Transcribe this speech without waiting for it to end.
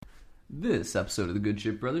This episode of the Good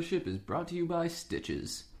Ship Brothership is brought to you by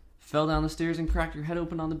Stitches. Fell down the stairs and cracked your head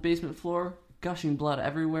open on the basement floor? Gushing blood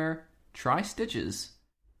everywhere? Try Stitches.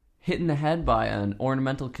 Hit in the head by an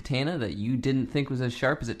ornamental katana that you didn't think was as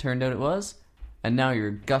sharp as it turned out it was? And now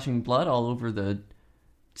you're gushing blood all over the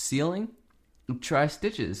ceiling? Try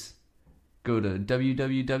Stitches. Go to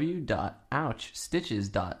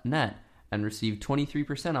www.ouchstitches.net and receive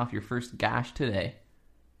 23% off your first gash today.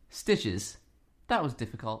 Stitches. That was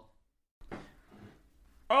difficult.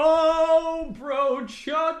 Oh,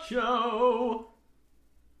 brochacho!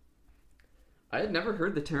 I had never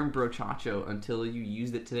heard the term brochacho until you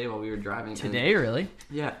used it today while we were driving. Today, really?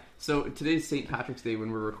 Yeah. So today's St. Patrick's Day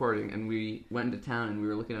when we're recording, and we went into town and we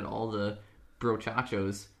were looking at all the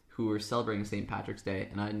brochachos who were celebrating St. Patrick's Day,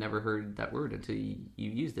 and I had never heard that word until you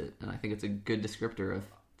used it. And I think it's a good descriptor of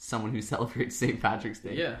someone who celebrates St. Patrick's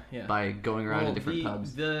Day. Yeah. By going around to different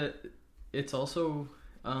pubs. It's also...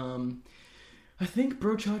 I think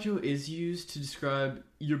brochacho is used to describe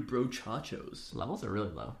your brochachos. Levels are really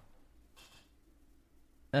low.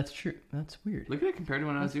 That's true. That's weird. Look at it compared to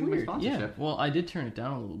when I was doing my sponsorship. Yeah. Well, I did turn it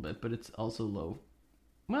down a little bit, but it's also low.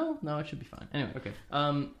 Well, no, it should be fine. Anyway. Okay.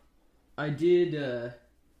 I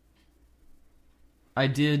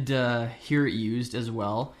did hear it used as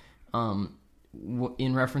well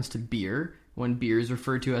in reference to beer, when beer is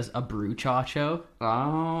referred to as a bruchacho.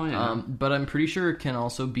 Oh, yeah. But I'm pretty sure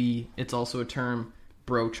it's also a term,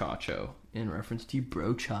 brochacho, in reference to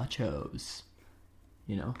brochachos.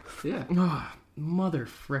 You know? Yeah. Oh, mother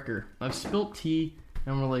fricker. I've spilt tea,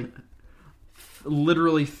 and we're like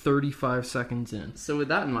literally 35 seconds in. So with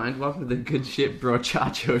that in mind, welcome to the Good Ship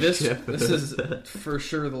Brochacho Ship. This is for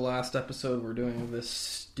sure the last episode we're doing of this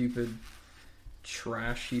stupid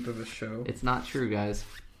trash heap of a show. It's not true, guys.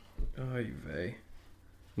 Oy vey.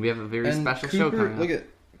 We have a very special show coming up. Look at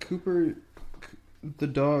Cooper, the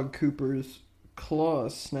dog Cooper's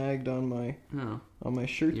claws snagged on my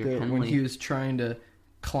shirt there when he was trying to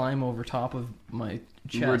climb over top of my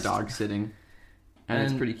chest. We were dog sitting, and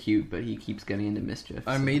it's pretty cute, but he keeps getting into mischief.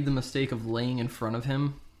 I made the mistake of laying in front of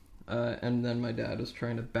him, and then my dad was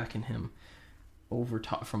trying to beckon him over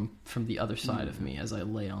top from the other side of me as I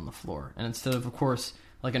lay on the floor. And instead of course,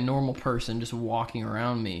 like a normal person just walking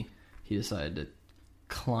around me, he decided to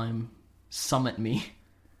summit me.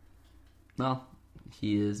 Well,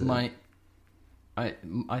 he is I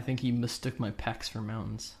think he mistook my pecs for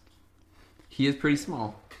mountains. He is pretty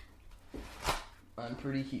small. I'm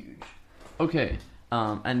pretty huge. Okay,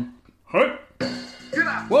 and... Whoa!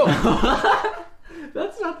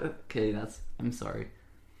 That's not... Okay, I'm sorry.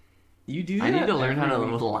 You do that? I need to learn how to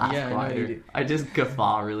laugh quieter. I just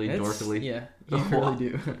guffaw really dorkily. Yeah, you really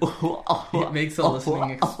do. It makes the listening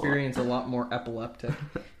experience a lot more epileptic.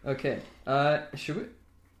 Okay, should we...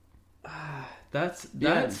 That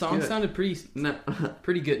song sounded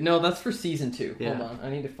pretty good. No, that's for season 2. Yeah. Hold on, I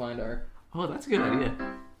need to find our... Oh, that's a good idea.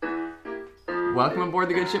 Welcome aboard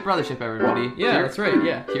the Good Ship Brothership, everybody. Yeah, that's right,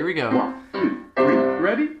 yeah. Here we go. 1, 2, 3,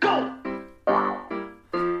 ready, go!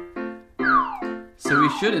 So we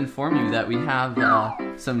should inform you that we have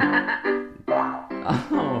some...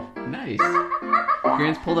 Oh, nice.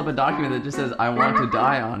 Grant's pulled up a document that just says, I want to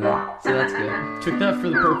die on it. So that's good. Took that for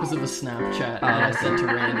the purpose of a Snapchat that I sent to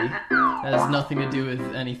Randy. That has nothing to do with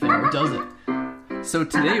anything, or does it? So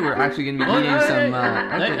today we're actually going to be eating some...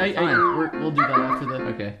 Fine. We'll do that after the...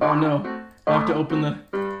 Okay. Oh no. I have to open the...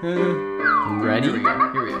 Ready? Here we go.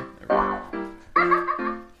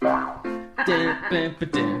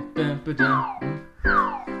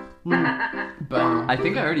 I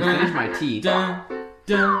think I already finished my tea.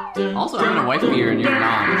 Also, I'm going to wipe beer and you're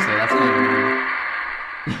not, so that's kind of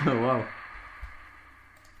annoying. Whoa.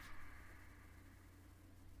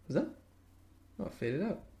 Was that? Oh, it faded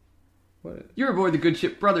out. What? You're aboard the Good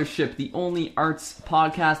Ship Brothership, the only arts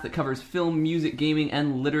podcast that covers film, music, gaming,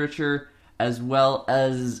 and literature, as well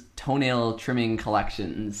as toenail trimming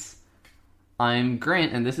collections. I'm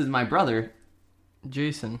Grant, and this is my brother,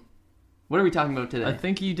 Jason. What are we talking about today? I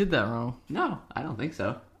think you did that wrong. No, I don't think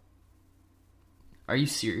so. Are you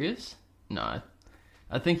serious? No,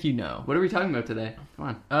 I think you know. What are we talking about today?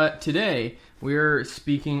 Come on. Today, we're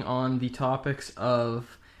speaking on the topics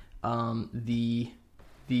of the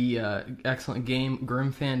excellent game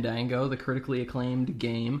Grim Fandango, the critically acclaimed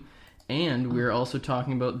game, and we're also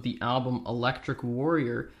talking about the album Electric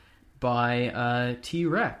Warrior by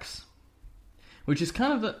T-Rex, which is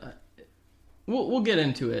kind of a... We'll get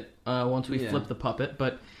into it once we flip the puppet,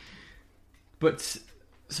 but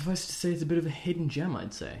suffice to say, it's a bit of a hidden gem.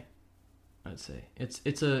 I'd say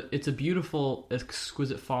it's a beautiful,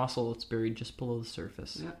 exquisite fossil that's buried just below the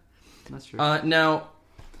surface. Yeah, that's true. Now,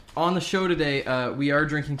 on the show today, we are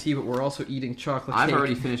drinking tea, but we're also eating chocolate cake. I've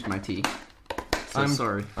already finished my tea. So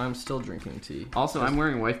sorry. I'm still drinking tea. Also, I'm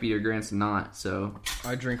wearing a wife beater. Grant's not, so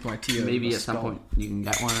I drink my tea. Maybe at some point you can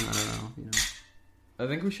get one. I don't know. You know. I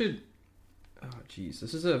think we should. Oh, jeez,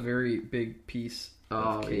 this is a very big piece.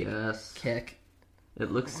 Of cake. Yes. Cake.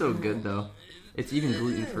 It looks so good though. It's even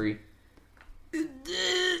gluten free.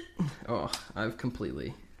 Oh, I've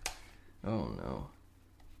completely. Oh no.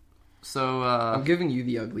 So I'm giving you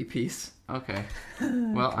the ugly piece. Okay.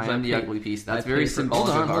 Well, I am the ugly piece. That's very Hold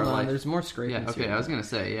symbolic on, of our hold on. life. There's more scrapings. Yeah. Okay. Here. I was gonna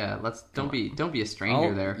say. Yeah. Don't be a stranger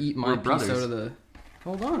I'll there. Eat my We're piece brothers. out of the.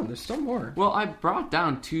 Hold on. There's still more. Well, I brought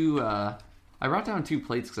down two. I brought down 2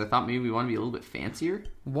 plates because I thought maybe we want to be a little bit fancier.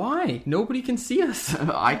 Why? Nobody can see us.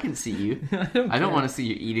 I can see you. I don't want to see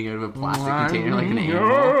you eating out of a plastic Why? container like an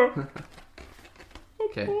animal.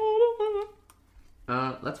 Okay.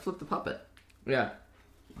 Let's flip the puppet. Yeah.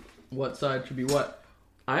 What side should be what?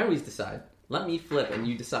 I always decide. Let me flip and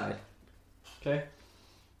you decide. Okay.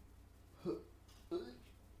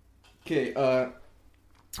 Okay,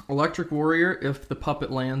 Electric Warrior if the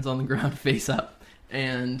puppet lands on the ground face up.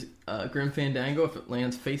 And Grim Fandango if it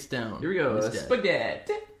lands face down. Here we go. He's dead.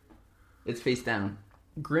 Spaghetti. It's face down.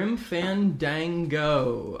 Grim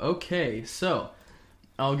Fandango. Okay, so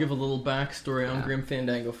I'll give a little backstory on Grim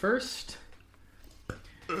Fandango first.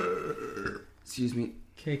 Excuse me.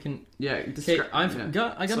 Okay, I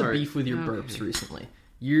got Sorry. a beef with your burps recently.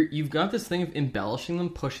 You've got this thing of embellishing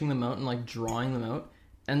them, pushing them out, and like drawing them out.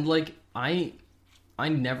 And like I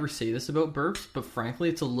never say this about burps, but frankly,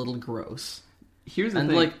 it's a little gross. Here's the thing.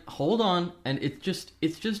 And like, hold on, and it's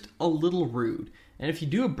just a little rude. And if you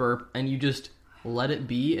do a burp and you just let it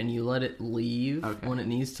be and you let it leave when it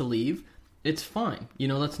needs to leave, it's fine. You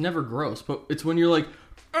know, that's never gross. But it's when you're like,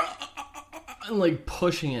 and like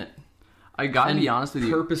pushing it. I gotta be honest with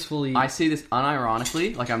you. Purposefully. I say this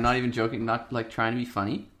unironically, like I'm not even joking, not like trying to be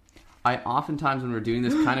funny. I oftentimes when we're doing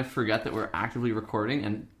this kind of forget that we're actively recording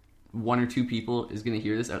and 1 or 2 people is going to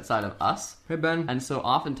hear this outside of us. Hey, Ben. And so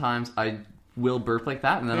oftentimes I will burp like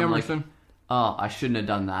that and then I'm like, oh, I shouldn't have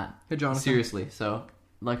done that. Hey, Jonathan. Seriously. So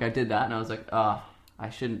like I did that and I was like, oh, I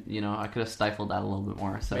shouldn't, I could have stifled that a little bit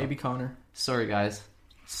more. So Maybe Connor. Sorry, guys.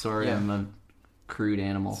 Sorry, I'm a crude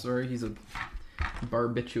animal. Sorry, he's a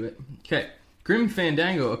barbiturate. Okay. Grim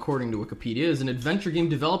Fandango, according to Wikipedia, is an adventure game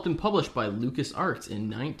developed and published by LucasArts in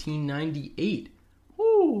 1998.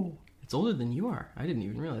 Ooh. It's older than you are. I didn't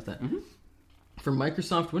even realize that. Mm-hmm. For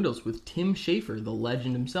Microsoft Windows with Tim Schafer, the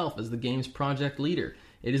legend himself, as the game's project leader.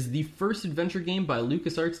 It is the first adventure game by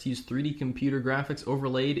LucasArts to use 3D computer graphics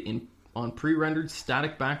overlaid on pre-rendered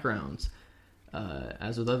static backgrounds.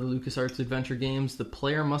 As with other LucasArts adventure games, the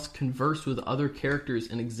player must converse with other characters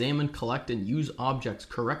and examine, collect, and use objects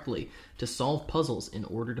correctly to solve puzzles in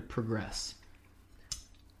order to progress.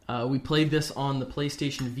 We played this on the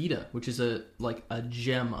PlayStation Vita, which is a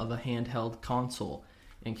gem of a handheld console,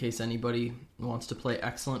 in case anybody wants to play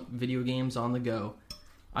excellent video games on the go.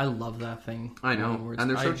 I love that thing. I know, and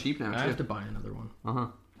they're so cheap now, too. I have to buy another one. Uh-huh.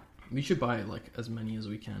 We should buy as many as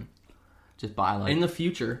we can. Just buy in the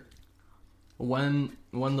future, when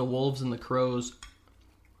the wolves and the crows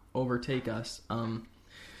overtake us,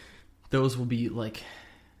 those will be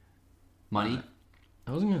money.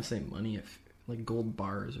 I wasn't gonna say money, if gold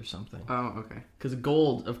bars or something. Oh, okay. Because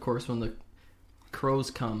gold, of course, when the crows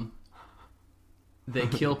come, they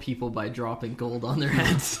kill people by dropping gold on their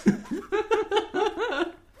heads.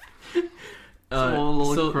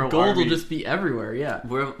 So gold army. will just be everywhere. Yeah,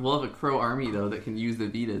 we'll have a crow army though that can use the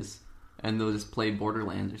Vitas, and they'll just play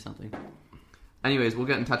Borderlands or something. Anyways, we'll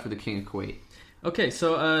get in touch with the King of Kuwait. Okay,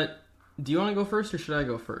 so do you want to go first or should I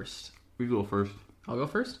go first? We go first. I'll go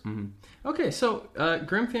first? Mm-hmm. Okay, so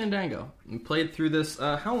Grim Fandango. We played through this.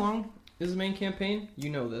 How long is the main campaign?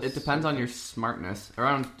 You know this. It depends on your smartness.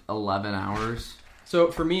 Around 11 hours.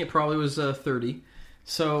 So for me, it probably was 30.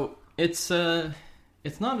 So it's not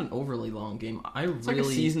an overly long game. It's like a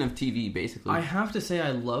season of TV, basically. I have to say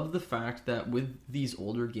I love the fact that with these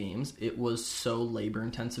older games, it was so labor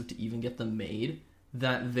intensive to even get them made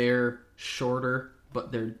that they're shorter,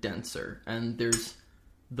 but they're denser. And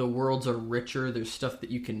the worlds are richer, there's stuff that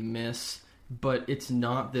you can miss, but it's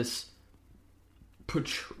not this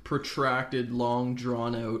protracted, long,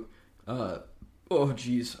 drawn out, oh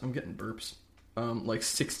geez, I'm getting burps,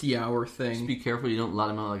 60-hour thing. Just be careful you don't let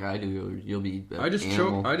them out like I do, you'll be I just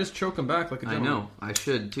choke them back like a gentleman. I know, I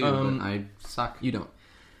should too, but I suck. You don't.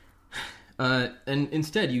 And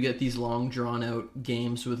instead you get these long, drawn out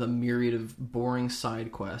games with a myriad of boring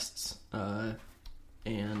side quests,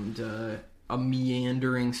 and a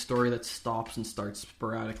meandering story that stops and starts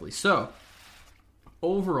sporadically. So,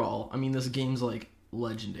 overall, I mean, this game's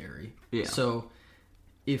legendary. Yeah. So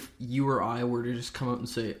if you or I were to just come out and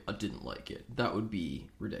say, I didn't like it, that would be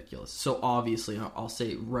ridiculous. So obviously, I'll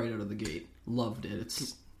say right out of the gate, loved it.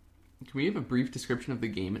 Can we have a brief description of the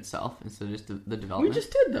game itself instead of just the development? We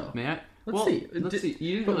just did, though. May I? Let's see.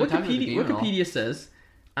 You didn't But really talk about the game at all. Wikipedia says,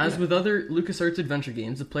 as with other LucasArts adventure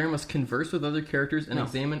games, the player must converse with other characters and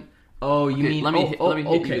examine... Oh, you mean... let me hit you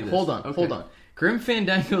okay, with this. hold on. Okay. Grim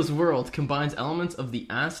Fandango's world combines elements of the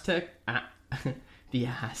Aztec... the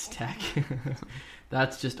Aztec...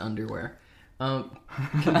 That's just underwear.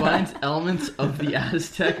 Combines elements of the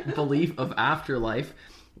Aztec belief of afterlife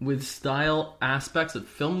with style aspects of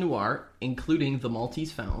film noir, including The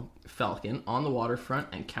Maltese Falcon, On the Waterfront,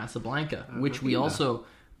 and Casablanca, which we also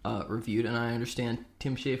reviewed, and I understand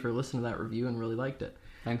Tim Schafer listened to that review and really liked it.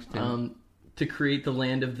 Thanks, Tim. To create the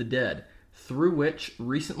Land of the Dead, through which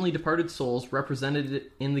recently departed souls represented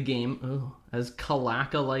in the game as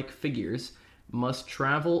Kalaka-like figures must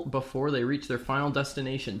travel before they reach their final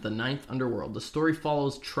destination, the Ninth Underworld. The story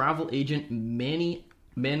follows travel agent Manuel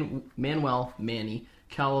Manny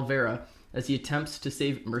Calavera as he attempts to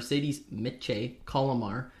save Mercedes Miche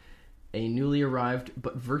Colomar, a newly arrived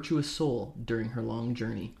but virtuous soul, during her long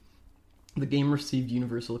journey. The game received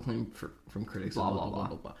universal acclaim from critics. Blah, blah,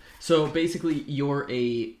 blah, blah. So basically, you're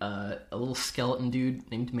a little skeleton dude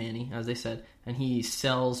named Manny, as they said, and he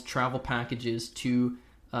sells travel packages to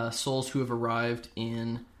souls who have arrived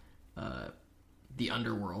in the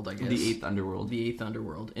underworld, I guess. The Eighth Underworld. The Eighth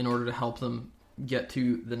Underworld, in order to help them get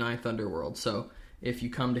to the Ninth Underworld. So if you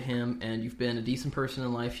come to him and you've been a decent person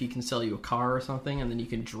in life, he can sell you a car or something, and then you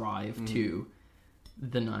can drive to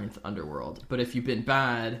the Ninth Underworld. But if you've been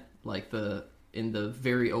bad, like in the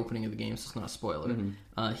very opening of the game, so it's not a spoiler,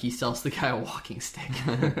 he sells the guy a walking stick.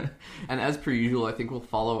 And as per usual, I think we'll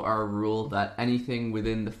follow our rule that anything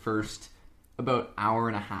within the first about hour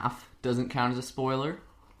and a half doesn't count as a spoiler.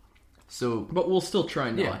 So, but we'll still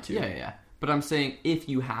try not to. Yeah. But I'm saying if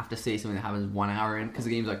you have to say something that happens 1 hour in, because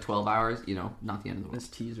the game's like 12 hours, not the end of the world. This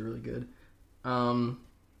tea is really good. Okay,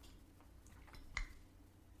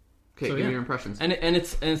 so, give me your impressions. And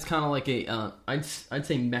it's kind of like a I'd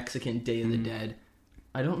say Mexican Day of the Dead.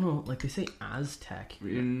 I don't know, like they say Aztec.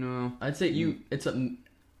 No, I'd say it's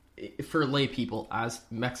for lay people, as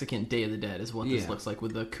Mexican Day of the Dead is what this looks like,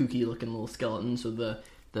 with the kooky looking little skeletons. So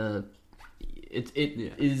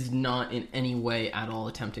it is not in any way at all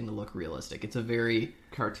attempting to look realistic. It's a very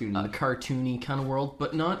cartoony kind of world,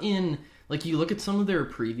 but not in, like, you look at some of their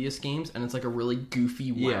previous games and it's like a really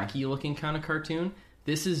goofy, wacky looking kind of cartoon.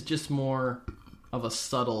 This is just more of a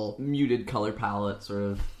subtle, muted color palette, sort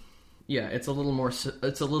of. Yeah, it's a little more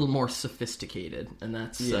sophisticated, and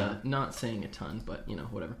that's not saying a ton, but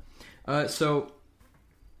whatever. So,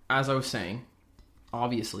 as I was saying,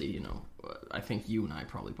 obviously, I think you and I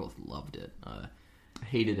probably both loved it.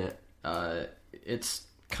 Hated it. It's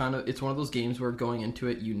one of those games where going into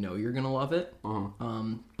it, you're gonna love it.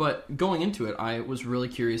 But going into it, I was really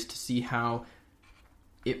curious to see how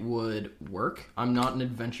it would work. I'm not an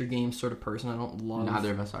adventure game sort of person.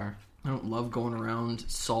 Neither of us are. I don't love going around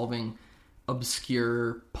solving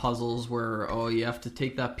obscure puzzles where, you have to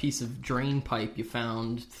take that piece of drain pipe you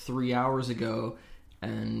found 3 hours ago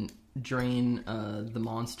and drain the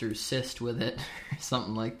monster's cyst with it, or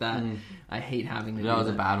something like that. I hate having to do that. That was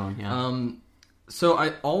a bad one, yeah.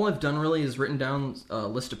 So all I've done really is written down a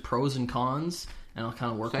list of pros and cons, and I'll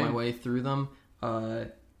kind of work my way through them.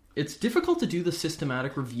 It's difficult to do the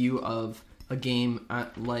systematic review of a game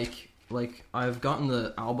at like I've gotten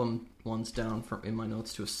the album ones down in my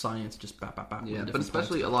notes to a science, just Yeah, but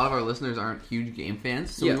especially a lot of our listeners aren't huge game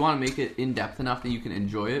fans, so we want to make it in depth enough that you can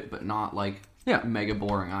enjoy it, but not like mega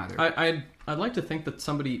boring either. I'd like to think that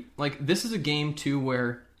somebody, like, this is a game too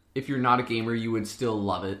where if you're not a gamer, you would still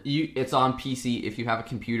love it. It's on PC. If you have a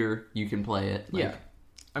computer, you can play it.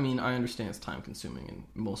 I mean, I understand it's time consuming, and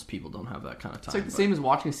most people don't have that kind of time. It's like the same as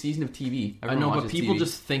watching a season of TV. I know, but people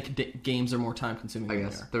just think games are more time consuming. I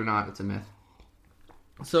guess they're not. It's a myth.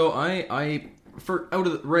 So right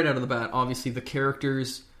out of the bat, obviously the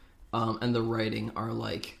characters and the writing are,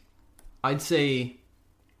 like, I'd say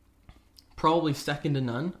probably second to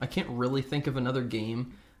none. I can't really think of another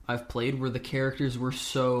game I've played where the characters were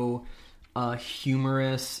so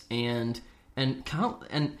humorous and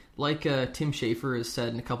like Tim Schafer has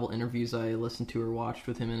said in a couple interviews I listened to or watched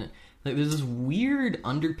with him in it, like, there's this weird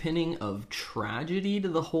underpinning of tragedy to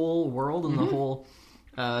the whole world and the whole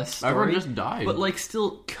story. Everyone just died, but, like,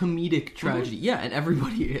 still comedic tragedy. Yeah, and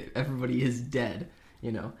everybody is dead,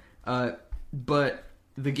 but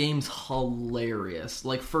the game's hilarious.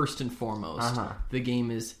 Like, first and foremost, the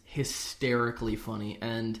game is hysterically funny,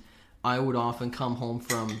 and I would often come home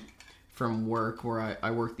from from work where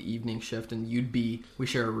I work the evening shift, and we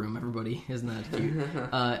share a room, everybody, isn't that cute?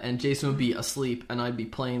 And Jason would be asleep, and I'd be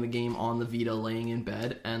playing the game on the Vita, laying in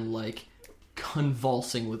bed, and like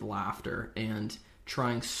convulsing with laughter, and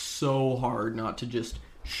trying so hard not to just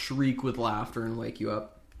shriek with laughter and wake you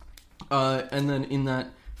up. And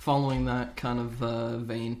then following that kind of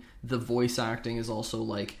vein, the voice acting is also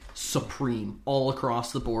like supreme all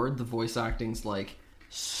across the board. The voice acting's like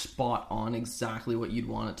spot on, exactly what you'd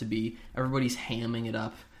want it to be. Everybody's hamming it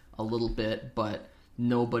up a little bit, but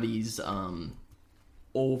nobody's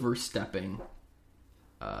overstepping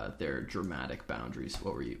their dramatic boundaries.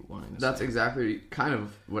 What were you wanting to say? That's exactly kind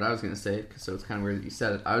of what I was going to say, so it's kind of weird that you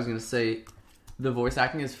said it. I was going to say the voice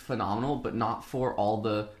acting is phenomenal, but not for all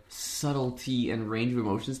the subtlety and range of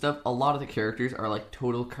emotion stuff. A lot of the characters are like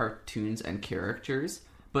total cartoons and caricatures,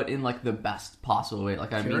 but in like the best possible way.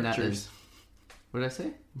 Like I mean that is... What did I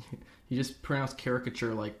say? You just pronounced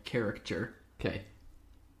caricature like caricature. Okay.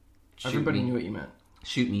 Everybody knew what you meant.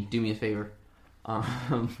 Shoot me. Do me a favor.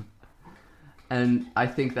 And I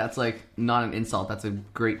think that's like not an insult. That's a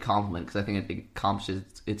great compliment because I think it accomplishes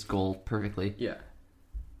its goal perfectly. Yeah.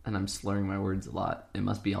 And I'm slurring my words a lot. It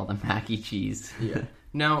must be all the mac and cheese. Yeah.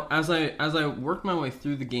 Now, as I worked my way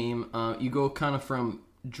through the game, you go kind of from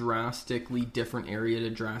drastically different area to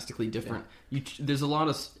drastically different. Yeah.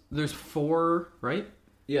 There's 4, right?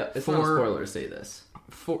 Yeah, it's not a spoiler to say this.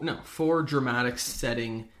 4 dramatic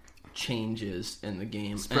setting changes in the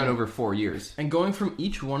game. Spread over 4 years. And going from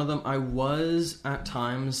each one of them, I was at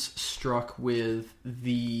times struck with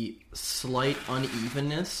the slight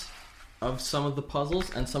unevenness of some of the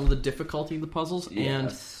puzzles and some of the difficulty of the puzzles. Yes. And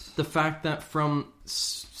the fact that from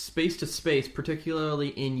space to space, particularly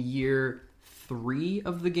in year 3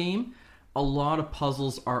 of the game, a lot of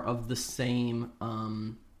puzzles are of the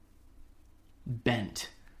same bent.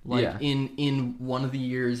 Like in one of the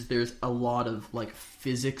years, there's a lot of like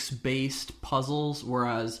physics-based puzzles,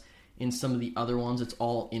 whereas in some of the other ones, it's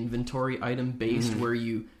all inventory item-based, where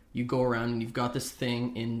you go around and you've got this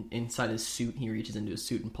thing inside his suit. He reaches into his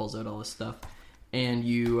suit and pulls out all this stuff, and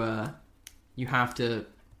you have to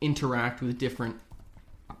interact with different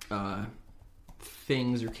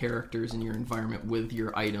things or characters in your environment with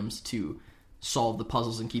your items to solve the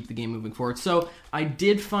puzzles and keep the game moving forward. So I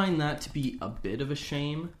did find that to be a bit of a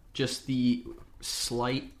shame, just the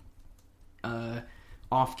slight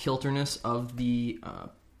off-kilterness of the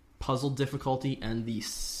puzzle difficulty and the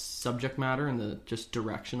subject matter and the just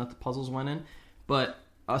direction that the puzzles went in. But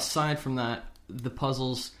aside from that, the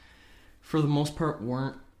puzzles for the most part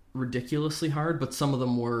weren't ridiculously hard, but some of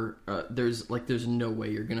them were there's no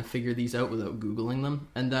way you're gonna figure these out without Googling them,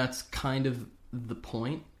 and that's kind of the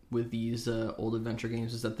point with these old adventure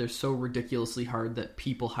games, is that they're so ridiculously hard that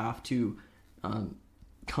people have to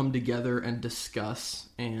come together and discuss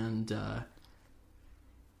and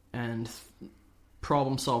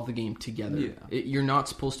problem solve the game together. Yeah. You're not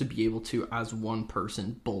supposed to be able to, as one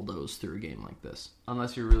person, bulldoze through a game like this,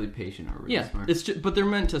 unless you're really patient or really smart. It's just, but they're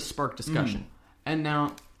meant to spark discussion. And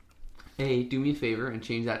now, A, do me a favor and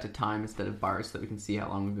change that to time instead of bars so that we can see how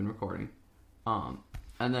long we've been recording. And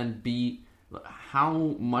then B, how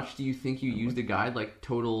much do you think you used a guide, like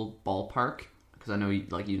total ballpark? Because I know you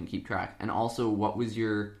didn't keep track. And also, what was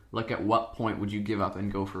your, like, at what point would you give up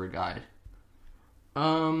and go for a guide?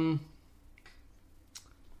 How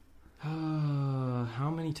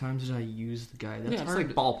many times did I use the guide? That's hard,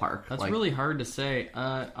 like ballpark. That's really hard to say.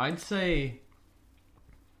 I'd say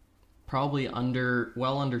probably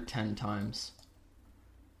well under 10 times.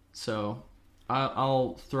 So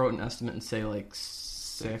I'll throw out an estimate and say like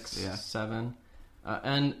 6, 7.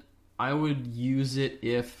 And I would use it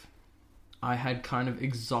if I had kind of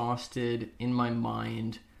exhausted in my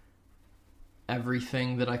mind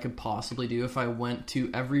everything that I could possibly do. If I went to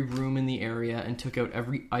every room in the area and took out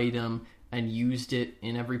every item and used it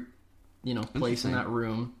in every place in that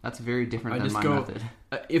room. That's very different than my method.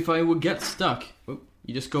 If I would get stuck, I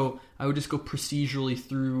would just go procedurally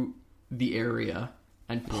through the area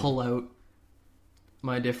and pull out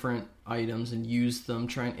my different items and use them,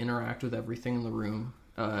 try and interact with everything in the room,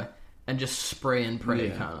 and just spray and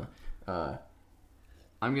pray kind of.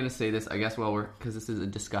 I'm gonna say this, I guess, because this is a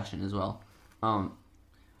discussion as well.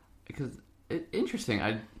 Because interesting.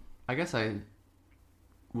 I guess I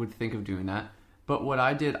would think of doing that, but what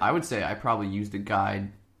I did, I would say I probably used the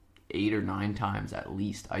guide 8 or 9 times at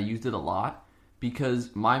least. I used it a lot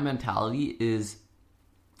because my mentality is,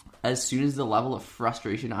 as soon as the level of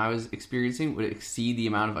frustration I was experiencing would exceed the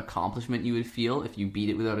amount of accomplishment you would feel if you beat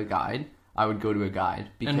it without a guide, I would go to a guide.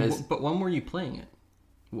 But when were you playing it?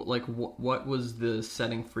 What was the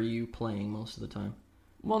setting for you playing most of the time?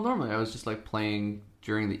 Well, normally I was just like playing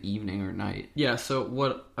during the evening or night. Yeah, so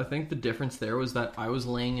what I think the difference there was that I was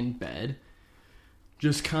laying in bed,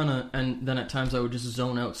 just kind of, and then at times I would just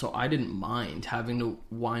zone out, so I didn't mind having to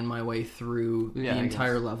wind my way through the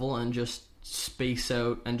entire level and just space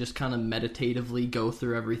out and just kind of meditatively go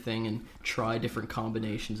through everything and try different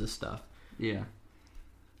combinations of stuff. Yeah.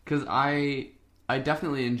 Because I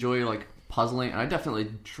definitely enjoy, like, puzzling, and I definitely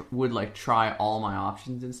would, like, try all my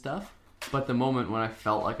options and stuff. But the moment when I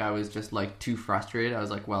felt like I was just, like, too frustrated, I was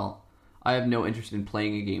like, well, I have no interest in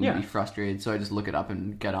playing a game to be frustrated, so I just look it up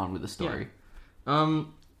and get on with the story. Yeah.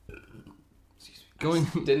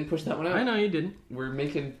 Didn't push that one out. I know you didn't. We're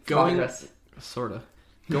making progress. Sorta.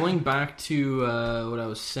 Going back to what I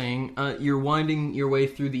was saying, you're winding your way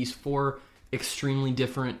through these 4 extremely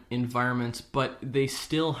different environments, but they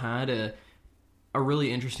still had a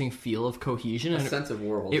really interesting feel of cohesion. A sense of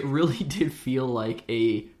world. It really did feel like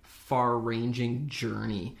a far-ranging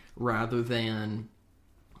journey rather than,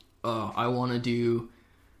 I want to do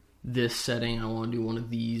this setting, I want to do one of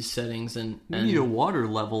these settings. And you need a water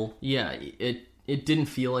level. Yeah, it didn't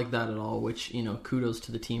feel like that at all, which, kudos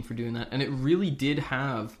to the team for doing that. And it really did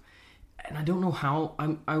have, and I don't know how,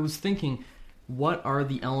 I was thinking, what are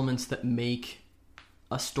the elements that make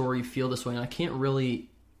a story feel this way? And I can't really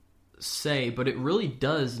say, but it really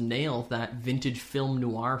does nail that vintage film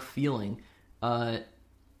noir feeling. And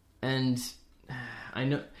I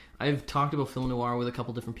know I've talked about film noir with a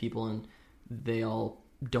couple different people, and they all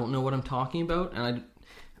don't know what I'm talking about. And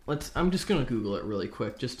I'm just gonna Google it really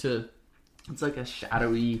quick, just to. It's like a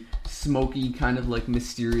shadowy, smoky, kind of like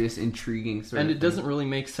mysterious, intriguing sort of thing. And it doesn't really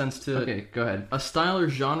make sense to... Okay, go ahead. A style or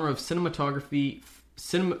genre of cinematography...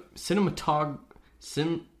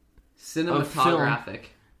 Cinematographic.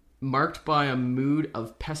 Marked by a mood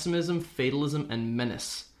of pessimism, fatalism, and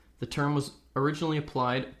menace. The term was originally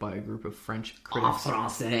applied by a group of French critics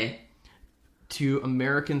to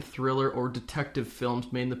American thriller or detective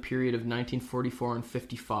films made in the period of 1944 and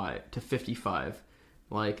 55.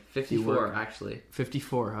 Like 54, actually.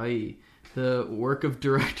 54, i.e. The work of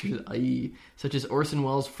directors, i.e. such as Orson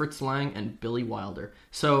Welles, Fritz Lang, and Billy Wilder.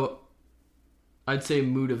 So, I'd say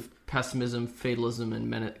mood of pessimism, fatalism, and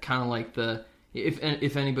menace, kind of like the...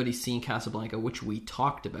 If anybody's seen Casablanca, which we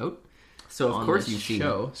talked about, so of course you've seen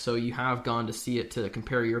it. So you have gone to see it to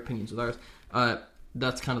compare your opinions with ours.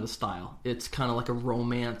 That's kind of the style. It's kind of like a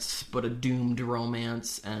romance, but a doomed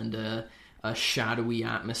romance, and a shadowy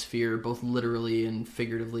atmosphere, both literally and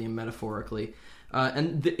figuratively and metaphorically.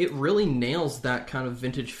 And it really nails that kind of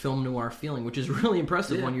vintage film noir feeling, which is really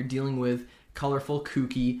impressive when you're dealing with colorful,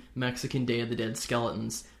 kooky Mexican Day of the Dead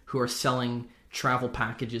skeletons who are selling travel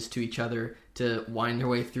packages to each other to wind their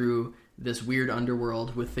way through this weird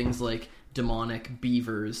underworld with things like demonic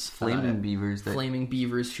beavers. Flaming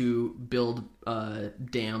beavers who build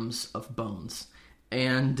dams of bones.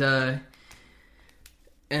 And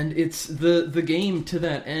it's the game to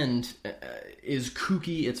that end is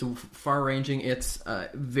kooky. It's far-ranging. It's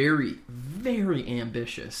very, very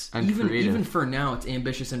ambitious. And creative. Even for now, it's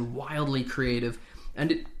ambitious and wildly creative.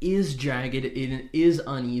 And it is jagged. It is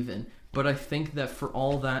uneven. But I think that for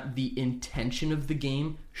all that, the intention of the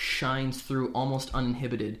game shines through almost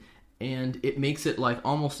uninhibited, and it makes it like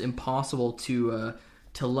almost impossible to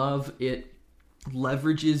love. It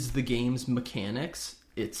leverages the game's mechanics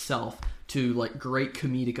itself to like great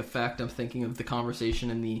comedic effect. I'm thinking of the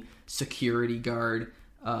conversation in the security guard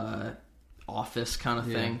office kind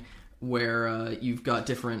of thing, where you've got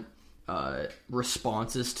different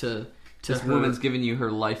responses to this her, woman's giving you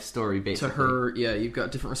her life story, basically. To her, yeah, you've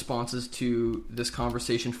got different responses to this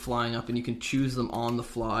conversation flying up, and you can choose them on the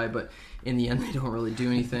fly, but in the end, they don't really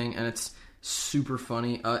do anything, and it's super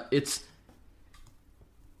funny. It's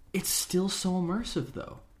still so immersive,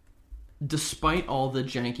 though. Despite all the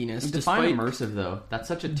jankiness. Define immersive, though. That's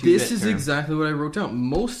such a two-bit This is term. exactly what I wrote down.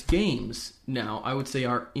 Most games now, I would say,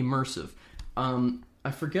 are immersive. I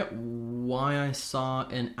forget why I saw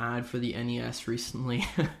an ad for the NES recently.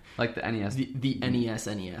 Like the NES? The NES,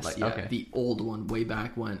 like, yeah. Okay. The old one, way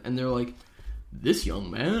back when. And they're like, this young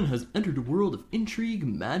man has entered a world of intrigue,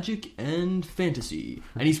 magic, and fantasy.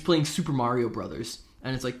 And he's playing Super Mario Brothers.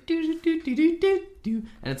 And it's like, do. And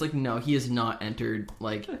it's like, no, he has not entered,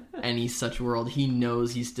 like, any such world. He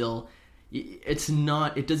knows he's still...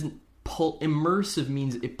 It doesn't pull... Immersive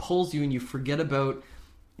means it pulls you and you forget about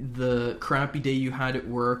the crappy day you had at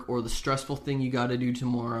work or the stressful thing you got to do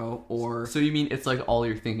tomorrow, or... So you mean it's like all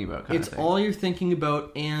you're thinking about kind of thing? It's all you're thinking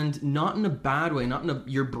about, and not in a bad way, not in a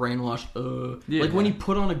you're brainwashed, when you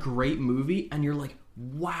put on a great movie and you're like,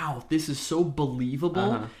 wow, this is so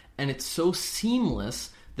believable, and it's so seamless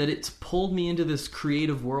that it's pulled me into this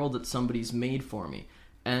creative world that somebody's made for me.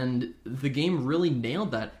 And the game really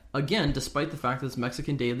nailed that. Again, despite the fact that it's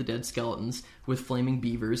Mexican Day of the Dead skeletons with flaming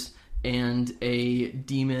beavers and a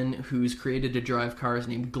demon who's created to drive cars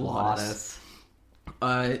named Glottis.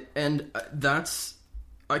 And that's...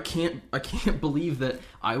 I can't believe that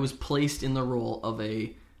I was placed in the role of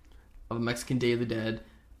a Mexican Day of the Dead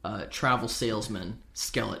travel salesman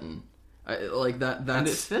skeleton. Like that. That's, and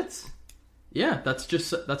it fits. Yeah,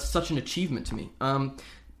 that's such an achievement to me.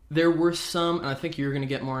 There were some, and I think you're going to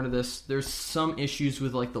get more into this. There's some issues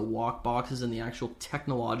with like the walk boxes and the actual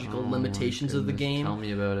technological limitations of the game. Tell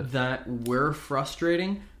me about it. That were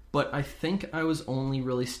frustrating, but I think I was only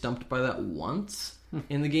really stumped by that once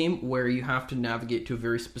in the game, where you have to navigate to a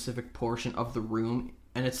very specific portion of the room,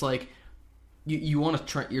 and it's like you want to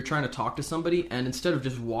try. You're trying to talk to somebody, and instead of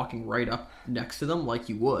just walking right up next to them like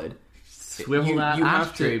you would, swivel that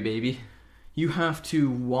ashtray, baby. You have to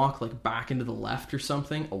walk like back into the left or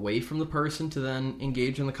something, away from the person, to then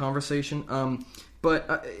engage in the conversation.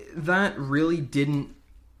 But that really didn't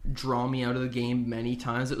draw me out of the game many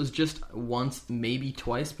times. It was just once, maybe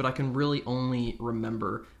twice, but I can really only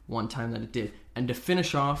remember one time that it did. And to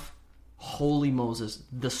finish off, holy Moses,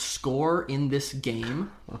 the score in this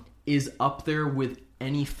game is up there with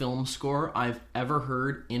any film score I've ever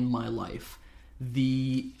heard in my life.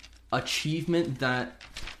 The achievement that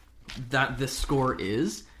this score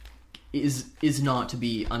is not to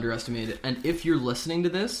be underestimated. And if you're listening to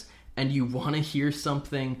this and you want to hear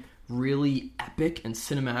something really epic and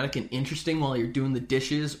cinematic and interesting while you're doing the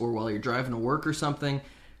dishes or while you're driving to work or something,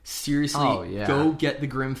 seriously, go get the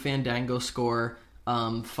Grim Fandango score.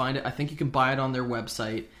 Find it. I think you can buy it on their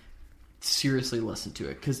website. Seriously, listen to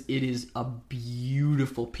it, because it is a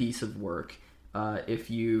beautiful piece of work. If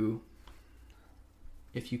you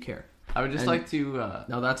care. I would just like to...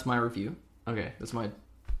 Now that's my review. Okay. That's my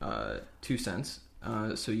 2 cents.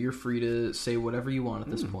 So you're free to say whatever you want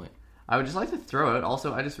at this point. I would just like to throw out,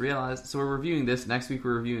 also, I just realized, so we're reviewing this, next week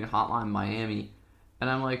we're reviewing Hotline Miami, and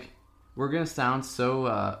I'm like, we're going to sound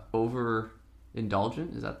so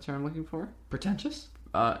over-indulgent, is that the term I'm looking for? Pretentious?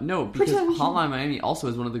 No, because Hotline Miami also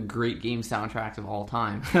is one of the great game soundtracks of all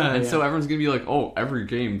time. And so everyone's going to be like, oh, every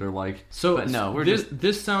game, they're like... So, but no, this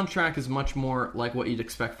soundtrack is much more like what you'd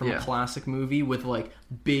expect from a classic movie, with like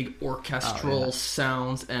big orchestral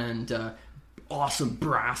sounds and awesome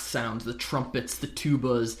brass sounds, the trumpets, the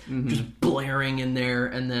tubas, just blaring in there,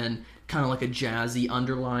 and then kind of like a jazzy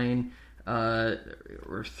underline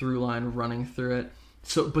or through line running through it.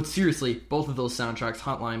 So, but seriously, both of those soundtracks,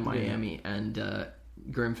 Hotline Miami and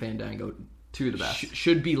Grim Fandango, two of the best,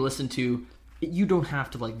 should be listened to. You don't have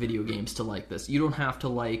to like video games to like this. You don't have to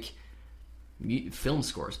like film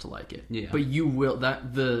scores to like it. Yeah. But you will.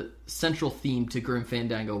 That the central theme to Grim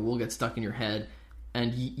Fandango will get stuck in your head,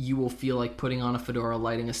 and you will feel like putting on a fedora,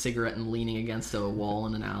 lighting a cigarette, and leaning against a wall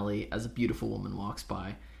in an alley as a beautiful woman walks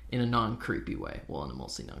by. In a non-creepy way. Well, in a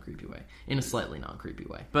mostly non-creepy way. In a slightly non-creepy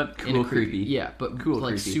way. But cool creepy. Yeah, but cool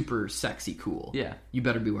like creepy. Super sexy cool. Yeah. You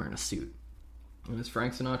better be wearing a suit. And as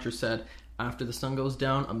Frank Sinatra said, after the sun goes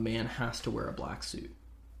down, a man has to wear a black suit.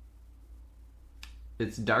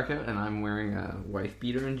 It's dark out and I'm wearing a wife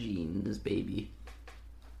beater and jeans, baby.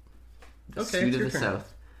 The suit of the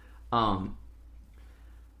South.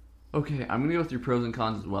 Okay, I'm going to go through pros and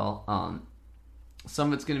cons as well. Some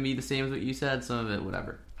of it's going to be the same as what you said, some of it,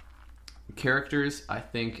 whatever. Characters, I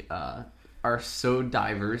think, are so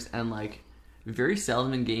diverse, and like very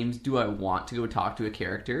seldom in games do I want to go talk to a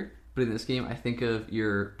character. But in this game, I think of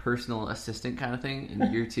your personal assistant kind of thing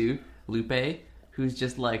in Year 2, Lupe, who's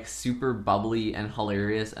just like super bubbly and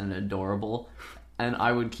hilarious and adorable. And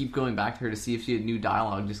I would keep going back to her to see if she had new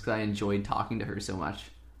dialogue, just because I enjoyed talking to her so much.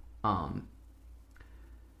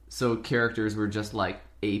 So characters were just like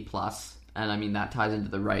A+, and I mean that ties into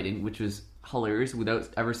the writing, which was hilarious without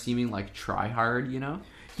ever seeming like try hard, you know?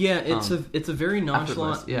 Yeah, it's a very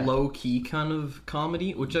nonchalant, yeah. low key kind of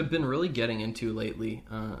comedy, which I've been really getting into lately.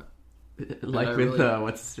 Like with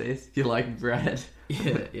what's his face? You like bread?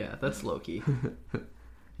 Yeah, that's low key.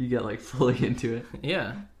 You get like fully into it.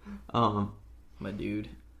 Yeah. My dude.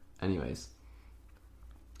 Anyways.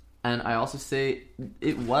 And I also say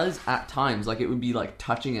it was at times like it would be like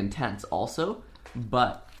touching and tense also,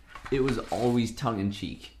 but it was always tongue in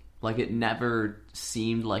cheek. Like it never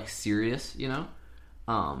seemed like serious, you know?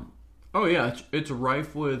 Oh yeah, it's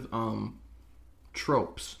rife with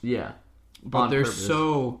tropes. Yeah. But they're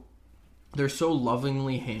so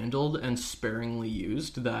lovingly handled and sparingly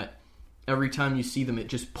used that every time you see them it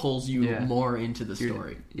just pulls you more into the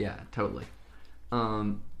story. Yeah, totally.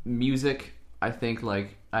 Music, I think,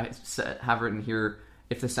 like I have written here,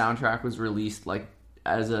 if the soundtrack was released like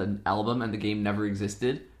as an album and the game never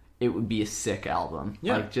existed, it would be a sick album.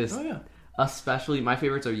 Yeah. Like just, Oh, yeah. especially my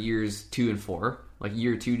favorites are years 2 and 4. Like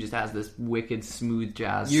year 2 just has this wicked smooth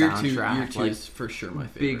jazz Year soundtrack. two like, is for sure my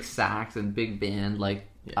favorite. big sax and big band. Like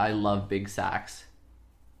I love big sax.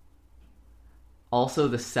 Also,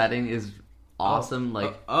 the setting is awesome.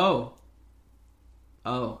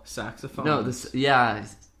 Saxophone. No,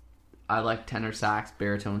 I like tenor sax,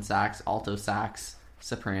 baritone sax, alto sax,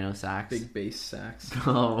 soprano sax. big bass sax.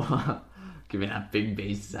 Oh, give me that big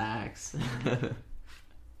bass sax.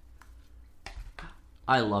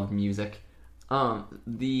 I love music.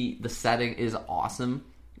 The setting is awesome.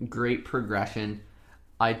 Great progression.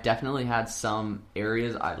 I definitely had some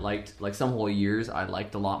areas I liked, like some whole years I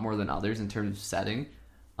liked a lot more than others in terms of setting.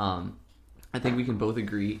 I think we can both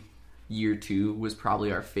agree year 2 was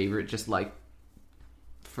probably our favorite, just like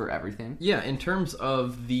for everything. Yeah, in terms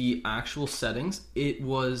of the actual settings, it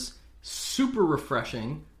was super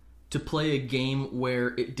refreshing to play a game where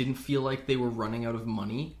it didn't feel like they were running out of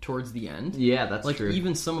money towards the end. Yeah, that's like, true.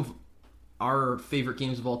 Even some of our favorite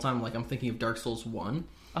games of all time, like I'm thinking of Dark Souls 1.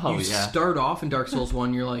 Oh, you yeah. start off in Dark Souls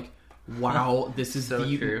 1, you're like, wow, this is So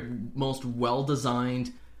the true. most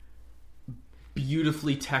well-designed,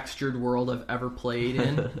 beautifully textured world I've ever played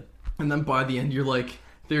in. And then by the end, you're like,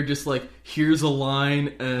 they're just like, here's a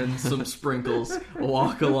line and some sprinkles.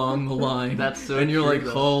 Walk along the line. That's so And you're true, like,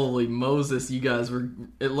 though. holy Moses, you guys were...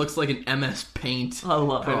 It looks like an MS Paint I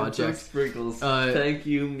love project. Sprinkles. Thank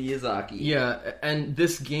you, Miyazaki. Yeah, and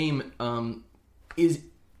this game is...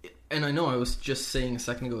 And I know I was just saying a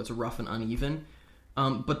second ago it's rough and uneven,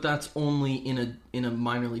 but that's only in a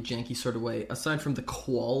minorly janky sort of way. Aside from the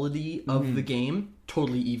quality of the game,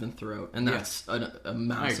 totally even throughout, and that's a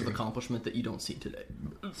massive accomplishment that you don't see today.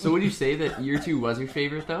 So would you say that year 2 was your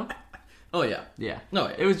favorite though? Oh yeah, Yeah. No,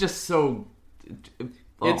 it was just so.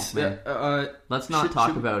 Man. Let's not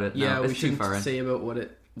talk about it. No, Yeah, we it's too shouldn't far. say about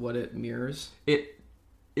what it mirrors.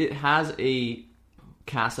 It has a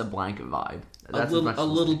Casablanca vibe. That's A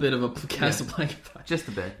little bit of a Casablanca vibe. Just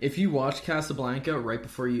a bit. If you watch Casablanca right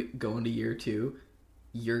before you go into year 2,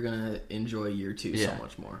 you're gonna enjoy year 2 so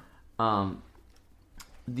much more.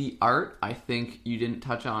 The art, I think you didn't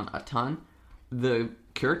touch on a ton. The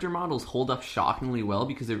character models hold up shockingly well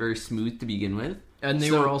because they're very smooth to begin with. And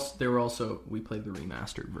they were also we played the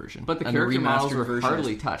remastered version. But the And character models remastered were version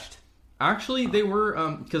hardly is- touched. Actually, they were,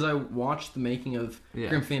 because I watched the making of Yeah.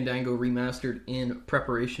 Grim Fandango Remastered in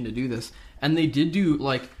preparation to do this, and they did do,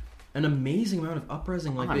 like, an amazing amount of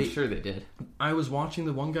up-resing. Like, I'm sure they did. I was watching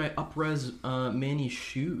the one guy up-res Manny's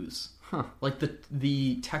shoes. Huh. Like,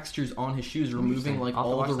 the textures on his shoes, removing, like, I'll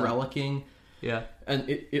all have to the watch that. relicking, Yeah. and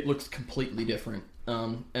it looks completely different.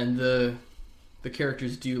 And the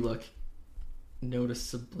characters do look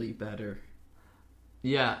noticeably better.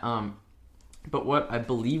 Yeah, but what I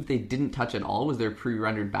believe they didn't touch at all was their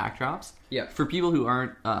pre-rendered backdrops. Yeah. For people who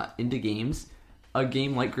aren't into games, a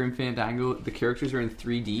game like Grim Fandango, the characters are in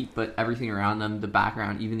 3D, but everything around them, the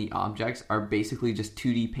background, even the objects, are basically just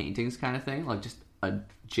 2D paintings kind of thing, like just a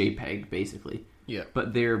JPEG, basically. Yeah.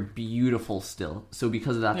 But they're beautiful still. So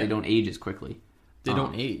because of that, they don't age as quickly. They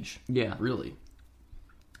don't age. Yeah. Really.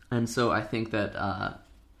 And so I think that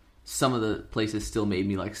some of the places still made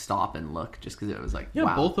me like stop and look just because it was like, Yeah,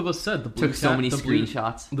 wow. both of us said the blue Took so many the blue-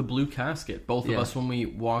 screenshots. The blue casket. Both of Yeah. us, when we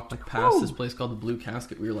walked past whoa. this place called the Blue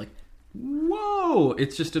Casket, we were like, "Whoa!"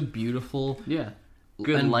 It's just a beautiful, Yeah.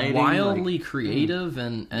 Good and lighting. wildly like, creative,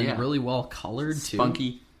 and Yeah. really well colored too.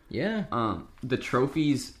 spunky. Yeah. The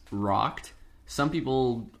trophies rocked. Some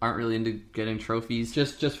people aren't really into getting trophies.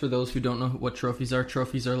 Just for those who don't know what trophies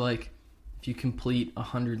are like, if you complete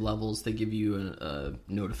 100 levels, they give you a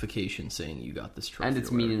notification saying you got this trophy. And it's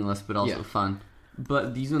or whatever. meaningless, but also Yeah. fun.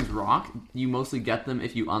 But these ones rock. You mostly get them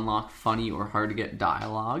if you unlock funny or hard to get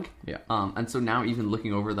dialogue. Yeah. And so now, even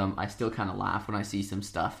looking over them, I still kind of laugh when I see some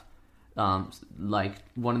stuff. Like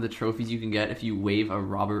one of the trophies you can get if you wave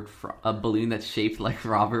a balloon that's shaped like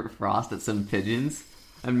Robert Frost at some pigeons,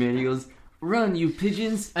 and Manny goes, "Run, you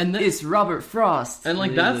pigeons!" And then- it's Robert Frost. And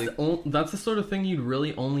like he's that's the sort of thing you'd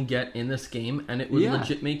really only get in this game, and it would Yeah.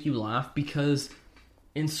 legit make you laugh, because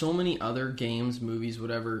in so many other games, movies,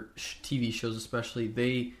 whatever, TV shows especially,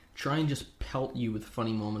 they try and just pelt you with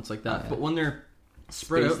funny moments like that. Oh, yeah. But when they're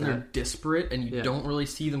spread out Spaced and they're out. disparate, and you Yeah. don't really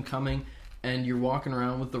see them coming, and you're walking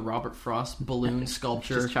around with the Robert Frost balloon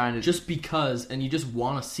sculpture Just trying to- just because, and you just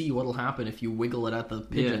want to see what'll happen if you wiggle it at the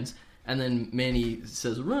pigeons. And then Manny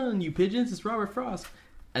says, "Run, you pigeons, it's Robert Frost."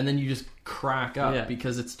 And then you just crack up, Yeah.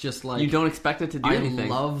 because it's just like... you don't expect it to do I anything.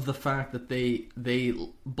 love the fact that they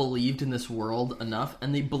believed in this world enough,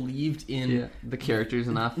 and they believed in... the characters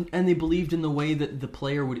enough. And they believed in the way that the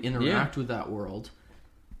player would interact with that world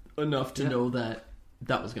enough to know that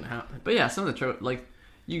that was going to happen. But yeah, some of the like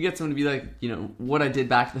you get someone to be like, what I did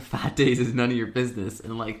back in the fat days is none of your business,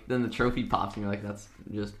 and like then the trophy pops and you're like, that's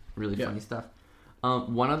just really funny stuff.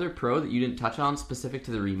 One other pro that you didn't touch on specific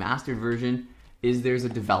to the remastered version is there's a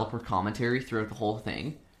developer commentary throughout the whole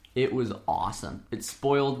thing. It was awesome. It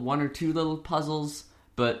spoiled one or two little puzzles,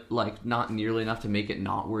 but like not nearly enough to make it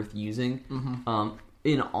not worth using. Mm-hmm.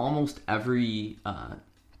 In almost every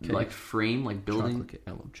like frame, like building.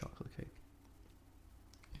 I love chocolate cake.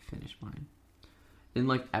 Finish mine. In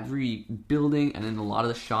like every building and in a lot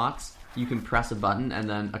of the shots, you can press a button, and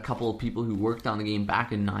then a couple of people who worked on the game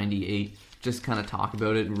back in '98 just kind of talk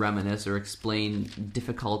about it and reminisce or explain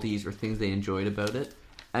difficulties or things they enjoyed about it.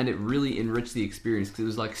 And it really enriched the experience because it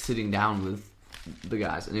was like sitting down with the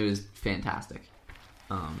guys, and it was fantastic.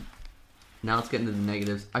 Now let's get into the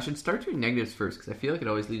negatives. I should start doing negatives first because I feel like it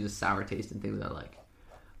always leaves a sour taste in things I like.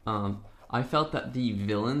 I felt that the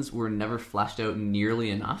villains were never fleshed out nearly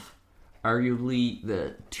enough. Arguably,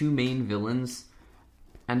 the two main villains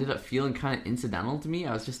ended up feeling kind of incidental to me.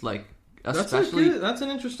 I was just like, that's an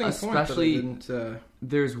interesting point. That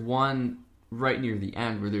there's one right near the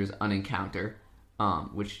end where there's an encounter,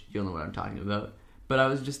 which you'll know what I'm talking about. But I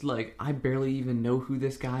was just like, I barely even know who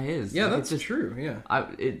this guy is. Yeah, like, that's just true. Yeah,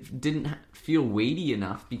 it didn't feel weighty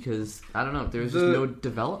enough because I don't know. There was just no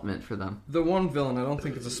development for them. The one villain, I don't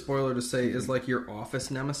think it's a spoiler to say, is like your office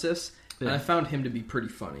nemesis, and I found him to be pretty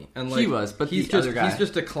funny. And like, he was, but he's other guy, he's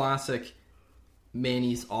just a classic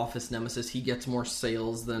Manny's office nemesis. He gets more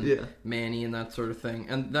sales than Manny and that sort of thing,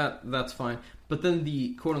 and that's fine. But then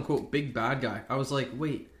the quote unquote big bad guy, I was like,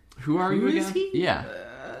 wait, who you again? Is he? Yeah,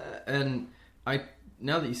 and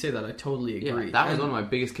now that you say that, I totally agree. Yeah, that was one of my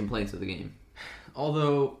biggest complaints of the game.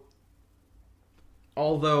 Although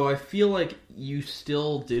I feel like you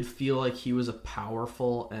still did feel like he was a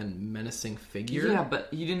powerful and menacing figure. Yeah,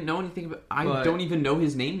 but you didn't know anything about... I don't even know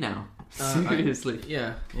his name now. Seriously.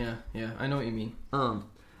 Yeah. I know what you mean.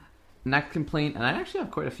 Next complaint, and I actually have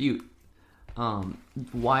quite a few.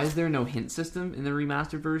 Why is there no hint system in the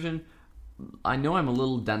remastered version? I know I'm a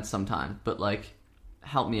little dense sometimes, but like,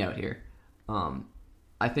 help me out here.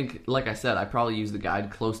 I think, like I said, I probably used the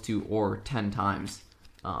guide close to or 10 times.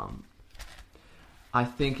 I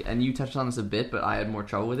think, and you touched on this a bit, but I had more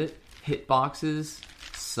trouble with it. Hitboxes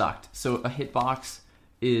sucked. So a hitbox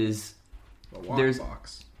is... A walk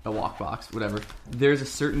box. A walk box, whatever. There's a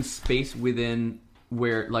certain space within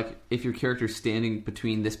where, like, if your character's standing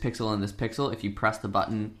between this pixel and this pixel, if you press the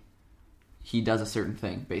button, he does a certain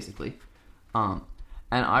thing, basically. And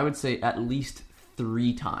I would say at least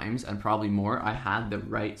 3 times, and probably more, I had the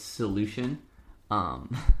right solution.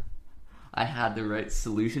 I had the right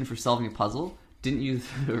solution for solving a puzzle. Didn't use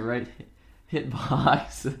the right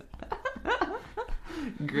hitbox.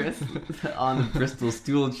 Chris on the Bristol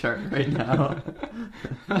stool chart right now.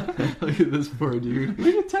 Look at this poor dude.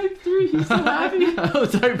 Look at type 3. He's so happy. Oh,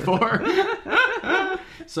 type 4.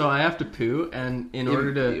 So I have to poo, and in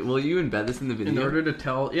order to... Will you embed this in the video? In order to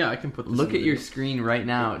tell... Yeah, I can put this Look in the at video. your screen right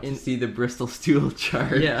now to see the Bristol stool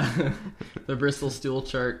chart. Yeah. The Bristol stool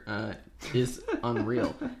chart is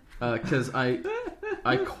unreal. Because I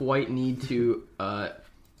quite need to...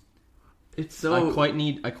 It's so... I quite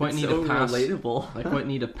need to pass... relatable. I quite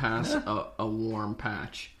need to pass a warm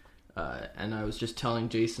patch. And I was just telling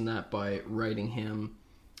Jason that by writing him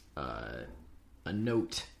a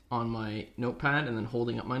note on my notepad and then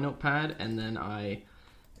holding up my notepad, and then I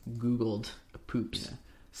Googled poops. Yeah.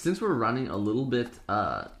 Since we're running a little bit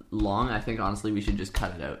long, I think honestly we should just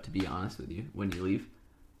cut it out, to be honest with you, when you leave.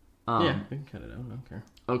 Yeah, we can cut it out, I don't care.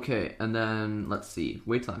 Okay, and then let's see.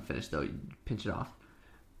 Wait till I'm finished though, you pinch it off.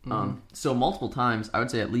 So multiple times, I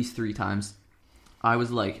would say at least 3 times, I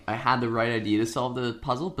was like, I had the right idea to solve the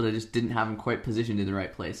puzzle, but I just didn't have them quite positioned in the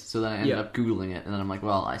right place. So then I ended up Googling it, and then I'm like,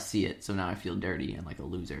 well, I see it, so now I feel dirty and like a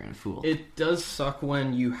loser and a fool. It does suck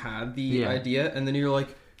when you had the idea, and then you're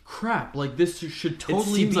like, crap, like this should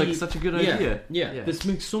totally seems like such a good idea. Yeah, this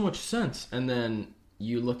makes so much sense. And then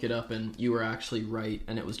you look it up, and you were actually right,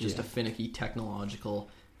 and it was just a finicky technological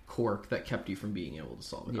quirk that kept you from being able to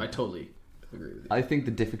solve it. I totally agree with you. I think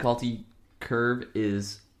the difficulty curve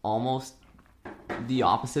is almost the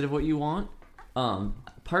opposite of what you want.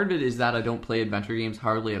 Part of it is that I don't play adventure games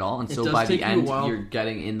hardly at all, and so by the end you're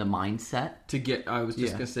getting in the mindset to get. I was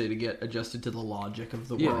just gonna say, to get adjusted to the logic of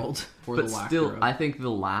the world, or but the lack still, thereof. I think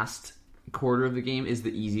the last quarter of the game is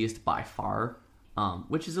the easiest by far,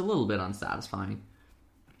 which is a little bit unsatisfying.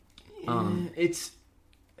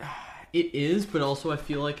 It is, but also I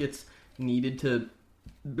feel like it's needed to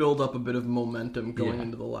build up a bit of momentum going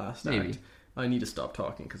into the last act. I need to stop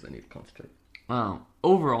talking because I need to concentrate.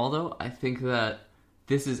 Overall, though, I think that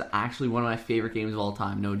this is actually one of my favorite games of all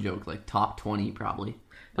time. No joke. Like, top 20 probably.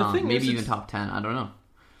 The thing maybe is, even top 10. I don't know.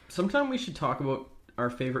 Sometime we should talk about our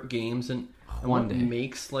favorite games and One what day.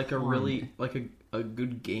 makes like a One really day. like a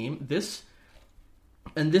good game. This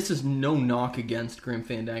is no knock against Grim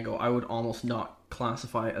Fandango. I would almost not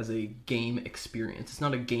classify it as a game experience. It's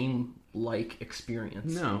not a game-like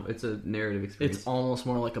experience. No, it's a narrative experience. It's almost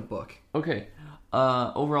more like a book. Okay.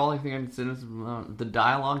 Overall, I think I can say this, the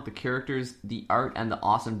dialogue, the characters, the art, and the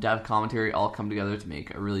awesome dev commentary all come together to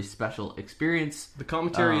make a really special experience. The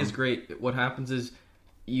commentary is great. What happens is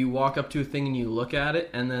you walk up to a thing and you look at it,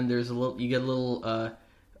 and then you get a little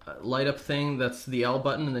light up thing that's the L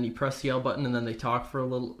button, and then you press the L button, and then they talk for a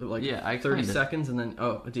little 30 seconds, and then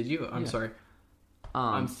did you? I'm sorry.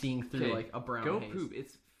 I'm seeing through like a brown haze. Poop.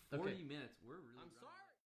 It's 40 minutes. We're really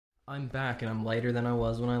I'm back, and I'm lighter than I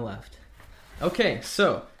was when I left. Okay,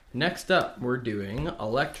 so next up we're doing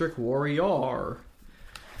Electric Warrior.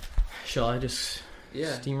 Shall I just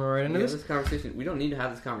steamroll right into this conversation? We don't need to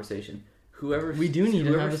have this conversation. We do need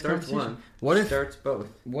to have this starts conversation. One starts both.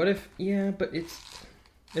 What if? Yeah, but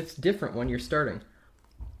it's different when you're starting,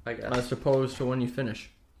 I guess. as opposed to when you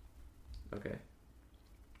finish. Okay.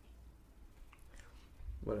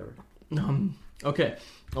 Whatever. Okay,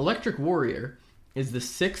 Electric Warrior is the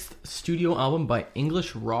 6th studio album by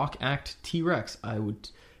English rock act T-Rex. I would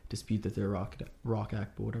dispute that they're a rock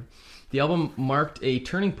act, but whatever. The album marked a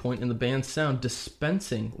turning point in the band's sound,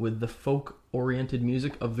 dispensing with the folk-oriented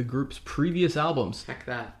music of the group's previous albums. Heck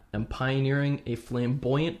that. And pioneering a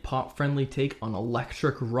flamboyant, pop-friendly take on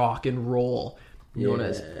electric rock and roll, known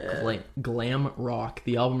as glam rock.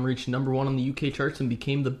 The album reached number 1 on the UK charts and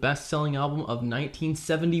became the best-selling album of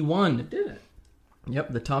 1971. Did it?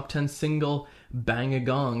 Yep, the top 10 single, Bang a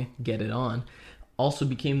Gong, Get It On, also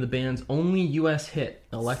became the band's only US hit.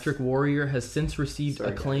 Electric Warrior has since received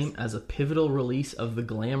acclaim as a pivotal release of the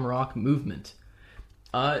glam rock movement.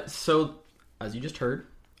 So, as you just heard,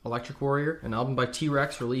 Electric Warrior, an album by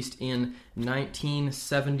T-Rex released in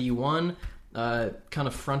 1971, kind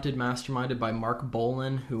of fronted, masterminded by Mark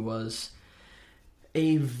Bolan, who was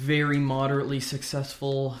a very moderately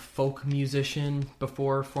successful folk musician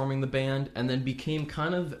before forming the band, and then became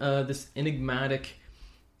kind of this enigmatic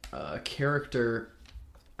character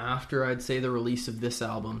after, I'd say, the release of this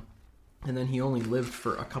album. And then he only lived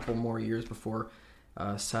for a couple more years before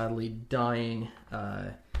sadly dying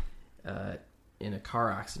in a car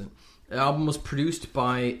accident. The album was produced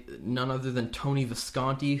by none other than Tony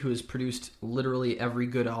Visconti, who has produced literally every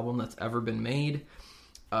good album that's ever been made.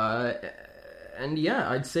 And yeah,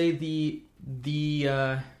 I'd say the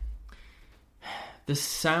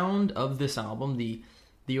sound of this album,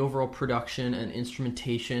 the overall production and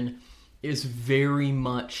instrumentation is very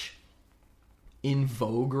much in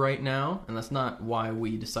vogue right now, and that's not why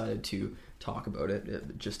we decided to talk about it.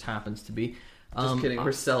 It just happens to be. Just kidding,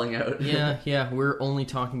 we're selling out. yeah, we're only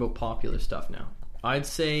talking about popular stuff now. I'd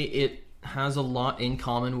say it has a lot in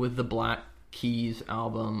common with the Black Keys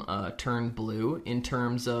album, Turn Blue, in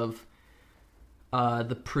terms of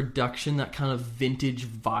the production, that kind of vintage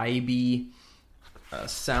vibey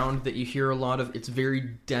sound that you hear a lot of. It's very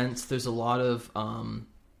dense. There's a lot of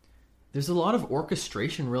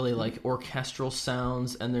orchestration, really, like orchestral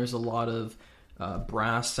sounds, and there's a lot of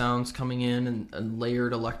brass sounds coming in, and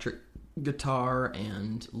layered electric guitar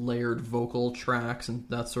and layered vocal tracks and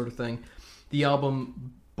that sort of thing. The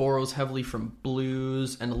album borrows heavily from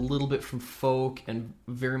blues and a little bit from folk, and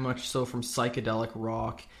very much so from psychedelic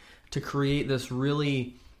rock, to create this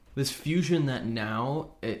fusion that now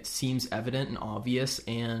it seems evident and obvious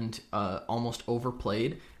and almost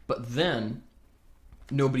overplayed, but then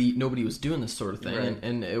nobody was doing this sort of thing, right.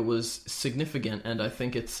 and it was significant, and I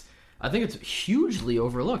think it's hugely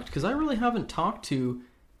overlooked, because I really haven't talked to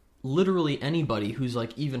literally anybody who's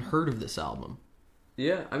like even heard of this album.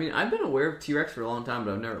 Yeah, I mean, I've been aware of T-Rex for a long time,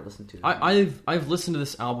 but I've never listened to it. I've listened to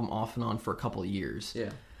this album off and on for a couple of years.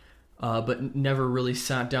 Yeah. But never really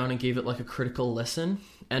sat down and gave it like a critical listen,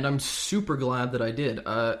 and I'm super glad that I did.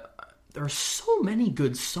 There are so many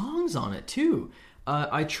good songs on it too.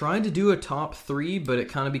 I tried to do a top 3, but it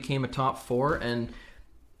kind of became a top 4, and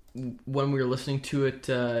when we were listening to it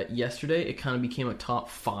yesterday, it kind of became a top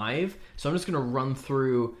 5. So I'm just going to run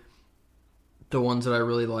through the ones that I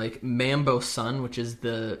really like. Mambo Sun, which is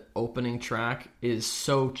the opening track, is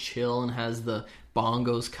so chill and has the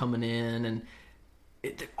bongos coming in, and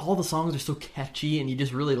all the songs are so catchy, and you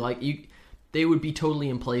just really like you. They would be totally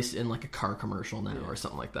in place in like a car commercial now or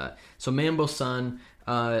something like that. So Mambo Sun,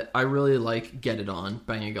 I really like Get It On,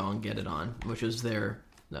 Bang a Gong, Get It On, which is their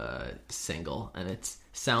single, and it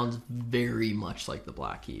sounds very much like the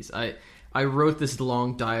Black Keys. I wrote this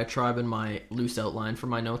long diatribe in my loose outline for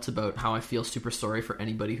my notes about how I feel super sorry for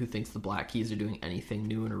anybody who thinks the Black Keys are doing anything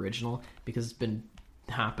new and original, because it's been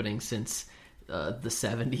happening since the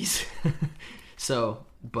 70s. So,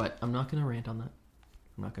 but I'm not going to rant on that.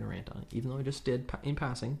 I'm not going to rant on it, even though I just did in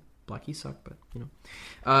passing. Black Keys suck, but you know.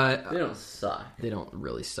 They don't suck. They don't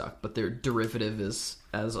really suck, but their derivative is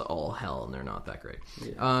as all hell, and they're not that great.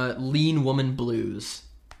 Yeah. Lean Woman Blues.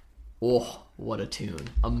 Oh, what a tune.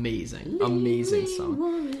 Amazing. Amazing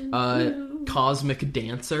song. Cosmic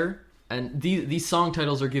Dancer. And these song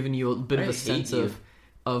titles are giving you a bit of a sense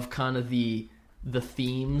of kind of the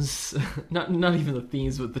themes. not even the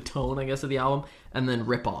themes, but the tone, I guess, of the album. And then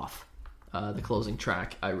Rip Off. The closing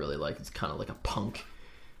track I really like. It's kind of like a punk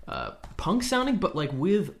sounding, but like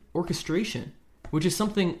with orchestration, which is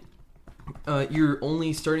something you're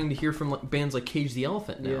only starting to hear from like bands like Cage the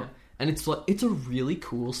Elephant now. Yeah. And it's a really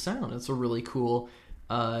cool sound. It's a really cool,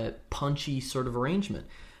 punchy sort of arrangement.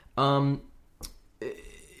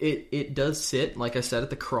 It does sit, like I said, at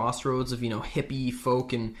the crossroads of, you know, hippie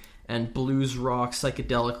folk and blues rock,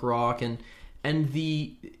 psychedelic rock, and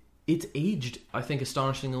it's aged, I think,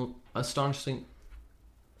 astonishing.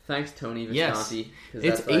 Thanks, Tony Visconti. Yes,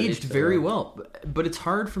 it's aged very well, but it's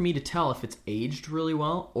hard for me to tell if it's aged really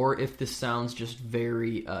well or if this sounds just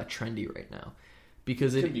very trendy right now.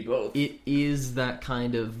 Because it could be both. It is that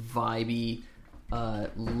kind of vibey,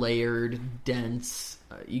 layered, dense.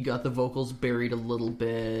 You got the vocals buried a little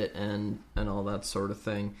bit and all that sort of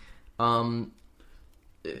thing.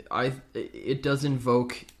 It does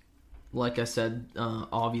invoke, like I said,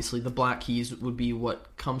 obviously the Black Keys would be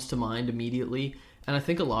what comes to mind immediately. And I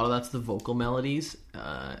think a lot of that's the vocal melodies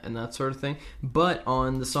and that sort of thing. But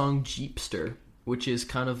on the song Jeepster, which is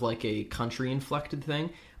kind of like a country inflected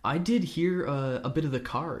thing, I did hear a bit of the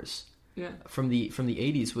Cars, from the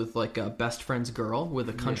 80s with like Best Friend's Girl with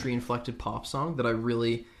a country inflected pop song that I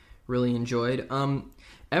really, really enjoyed.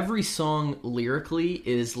 Every song lyrically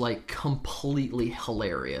is like completely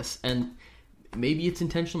hilarious, and maybe it's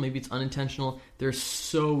intentional, maybe it's unintentional. They're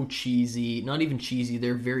so cheesy, not even cheesy,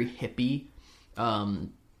 they're very hippie.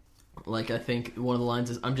 Like I think one of the lines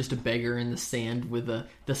is, "I'm just a beggar in the sand with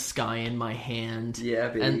the sky in my hand." Yeah,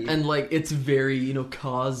 baby. And like it's very, you know,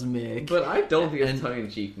 cosmic. But I don't think it's tongue in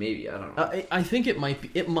cheek. Maybe, I don't know. I think it might be.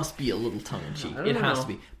 It must be a little tongue in cheek. It has to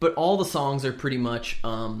be. But all the songs are pretty much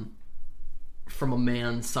from a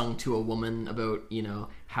man sung to a woman about, you know,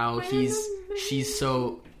 how she's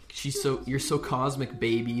so you're so cosmic,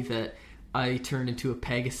 baby, that I turned into a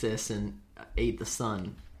Pegasus and ate the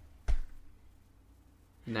sun.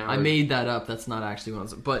 Now I made that up. That's not actually what I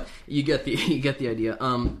was. But you get the idea.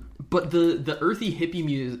 But the earthy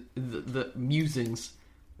hippie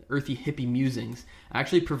earthy hippie musings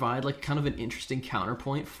actually provide like kind of an interesting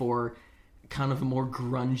counterpoint for kind of a more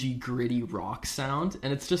grungy, gritty rock sound,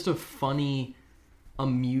 and it's just a funny,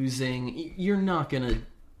 amusing. You're not gonna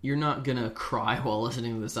cry while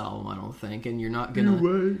listening to this album, I don't think, and you're not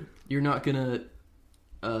gonna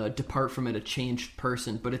depart from it a changed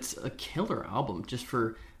person, but it's a killer album just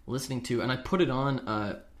for listening to. And I put it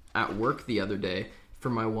on at work the other day for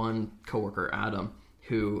my one coworker, Adam,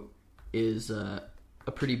 who is a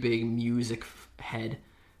pretty big music head,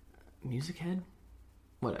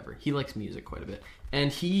 whatever. He likes music quite a bit,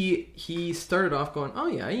 and he started off going, "Oh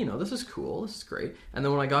yeah, you know, this is cool, this is great." And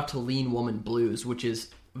then when I got to Lean Woman Blues, which is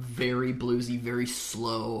very bluesy, very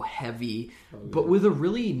slow, heavy, but with a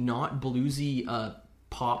really not bluesy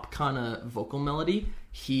pop kind of vocal melody,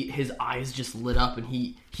 his eyes just lit up and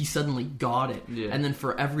he suddenly got it. Yeah. And then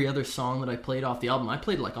for every other song that I played off the album, I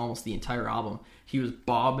played like almost the entire album, he was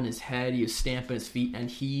bobbing his head, he was stamping his feet,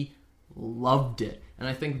 and he loved it. And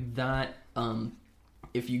I think that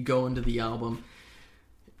if you go into the album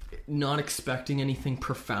not expecting anything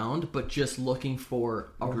profound, but just looking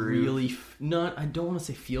for a really I don't want to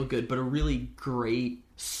say feel good, but a really great,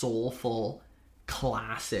 soulful,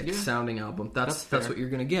 classic sounding album, that's what you're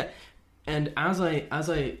gonna get. And as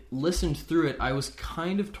I listened through it, I was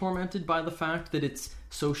kind of tormented by the fact that it's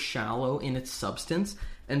so shallow in its substance,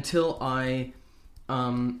 until I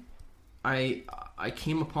came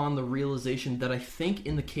upon the realization that I think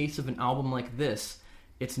in the case of an album like this,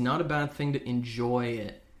 it's not a bad thing to enjoy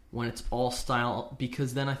it when it's all style,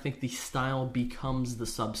 because then I think the style becomes the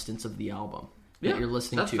substance of the album that you're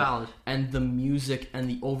listening to. That's valid. And the music and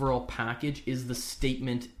the overall package is the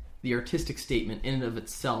statement, the artistic statement in and of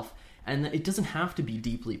itself. And it doesn't have to be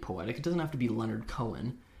deeply poetic. It doesn't have to be Leonard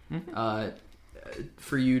Cohen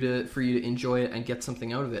for you to enjoy it and get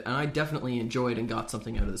something out of it. And I definitely enjoyed and got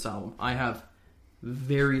something out of this album. I have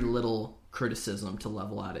very little criticism to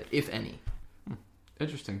level at it, if any.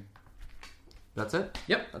 Interesting. That's it?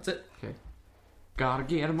 Yep, that's it. Okay. Gotta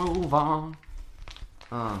get a move on.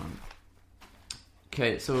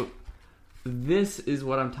 Okay, so this is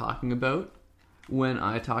what I'm talking about when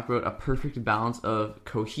I talk about a perfect balance of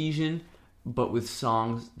cohesion, but with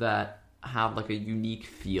songs that have like a unique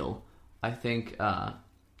feel. I think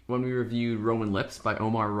when we reviewed Roman Lips by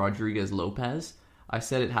Omar Rodriguez Lopez, I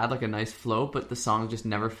said it had like a nice flow, but the song just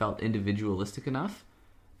never felt individualistic enough.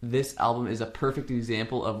 This album is a perfect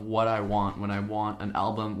example of what I want when I want an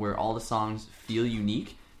album where all the songs feel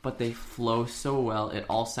unique, but they flow so well, it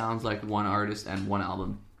all sounds like one artist and one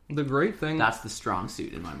album. The great thing... That's the strong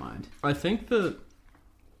suit in my mind. I think the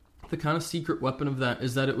kind of secret weapon of that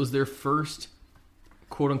is that it was their first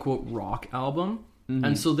quote-unquote rock album. Mm-hmm.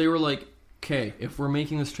 And so they were like, okay, if we're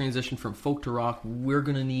making this transition from folk to rock, we're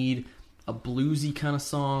going to need a bluesy kind of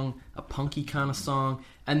song, a punky kind of song,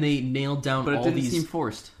 and they nailed down all these... But it didn't seem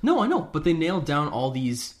forced. No, I know, but they nailed down all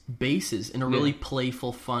these bases in a really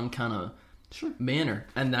playful, fun kind of manner,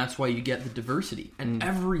 and that's why you get the diversity. And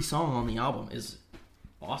every song on the album is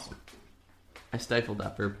awesome. I stifled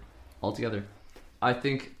that verb altogether. I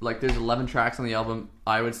think, like, there's 11 tracks on the album.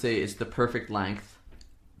 I would say it's the perfect length.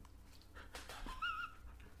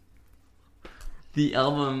 The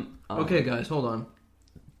album... okay, guys, hold on.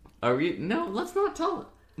 Are we... No, let's not tell it.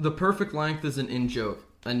 The perfect length is an in-joke,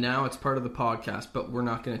 and now it's part of the podcast, but we're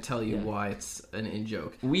not going to tell you why it's an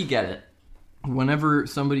in-joke. We get it. Whenever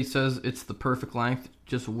somebody says it's the perfect length,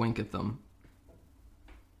 just wink at them.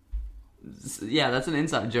 Yeah, that's an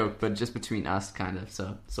inside joke, but just between us, kind of,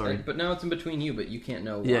 so sorry. But now it's in between you, but you can't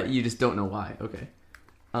know why. Yeah, you just don't know why. Okay.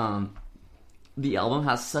 The album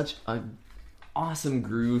has such a awesome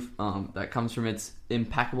groove that comes from its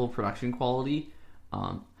impeccable production quality.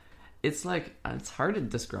 It's like, it's hard to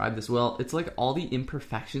describe this well. It's like all the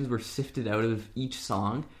imperfections were sifted out of each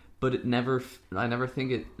song, but I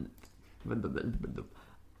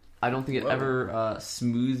don't think it ever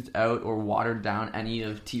smoothed out or watered down any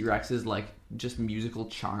of T-Rex's like just musical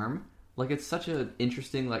charm. Like, it's such an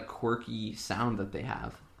interesting, like, quirky sound that they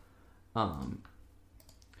have.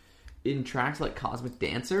 In tracks like Cosmic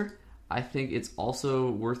Dancer, I think it's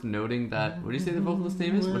also worth noting that... What do you say the vocalist's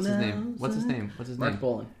name is? What's his name? Mark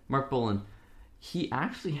Bolan. Mark Bolan. He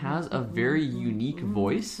actually has a very unique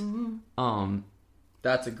voice.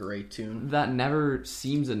 That's a great tune. That never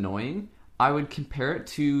seems annoying. I would compare it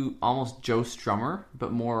to almost Joe Strummer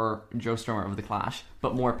of The Clash,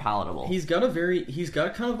 but more palatable. He's got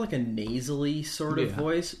kind of like a nasally sort of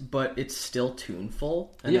voice, but it's still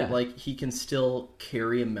tuneful, and he can still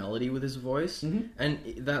carry a melody with his voice. Mm-hmm.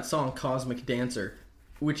 And that song Cosmic Dancer,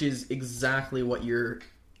 which is exactly what you're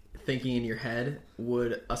thinking in your head,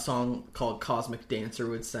 would a song called Cosmic Dancer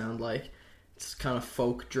would sound like. It's kind of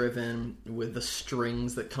folk driven with the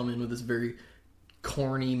strings that come in with this very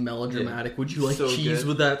corny, melodramatic, would you like so cheese good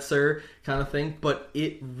with that, sir, kind of thing. But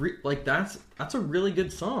that's a really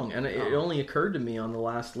good song, and it only occurred to me on the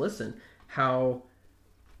last listen how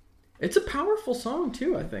it's a powerful song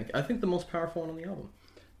too. I think the most powerful one on the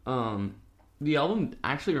album. The album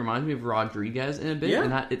actually reminds me of Rodriguez in a bit,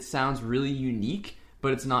 in that it sounds really unique,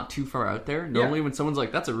 but it's not too far out there. Normally when someone's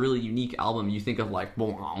like, that's a really unique album, you think of like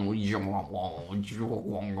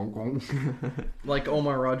like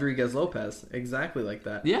Omar Rodriguez Lopez, exactly like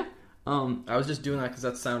that. Yeah. I was just doing that because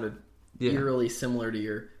that sounded eerily similar to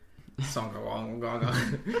your song.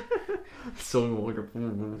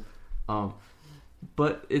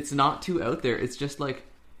 But it's not too out there. It's just like,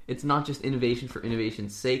 it's not just innovation for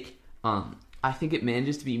innovation's sake. I think it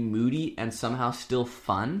manages to be moody and somehow still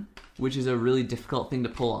fun, which is a really difficult thing to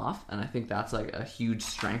pull off, and I think that's like a huge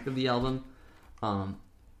strength of the album.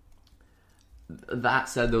 That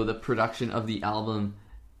said, though, the production of the album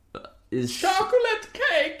is chocolate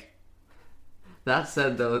cake. That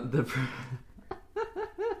said, though,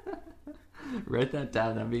 write that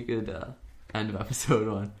down. That'd be a good end of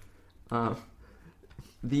episode one.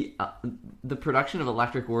 The production of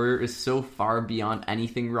Electric Warrior is so far beyond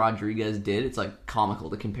anything Rodriguez did. It's like comical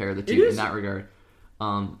to compare the two in that regard.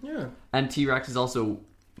 And T-Rex is also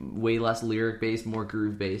way less lyric based, more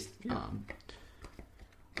groove based.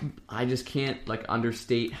 I just can't like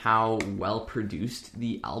understate how well produced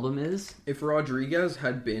the album is. If Rodriguez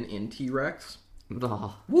had been in T-Rex, that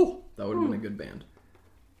would have been a good band.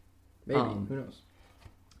 Maybe, who knows?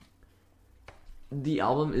 The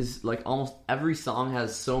album is like almost every song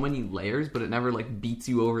has so many layers, but it never like beats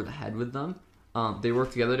you over the head with them. They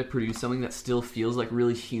work together to produce something that still feels like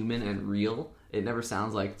really human and real. It never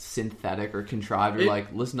sounds like synthetic or contrived or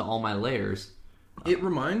like, listen to all my layers. It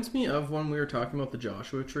reminds me of when we were talking about the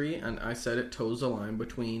Joshua Tree, and I said it toes the line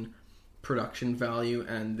between production value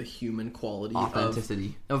and the human quality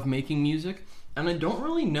Authenticity. of making music. And I don't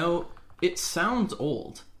really know. It sounds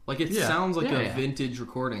old. Like, it sounds like a vintage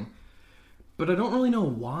recording. But I don't really know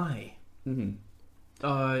why.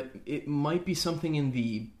 It might be something in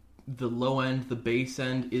the low end, the bass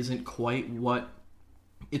end isn't quite what...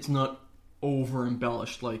 It's not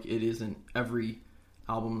over-embellished like it is in every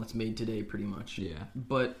album that's made today, pretty much. Yeah.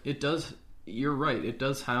 But it does... You're right. It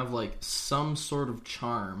does have, like, some sort of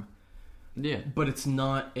charm. Yeah. But it's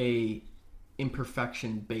not a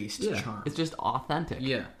imperfection-based charm. It's just authentic.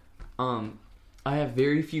 Yeah. I have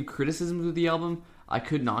very few criticisms with the album. I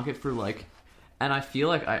could knock it for, like... And I feel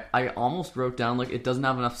like I almost wrote down, like, it doesn't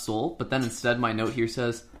have enough soul, but then instead my note here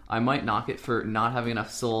says, I might knock it for not having enough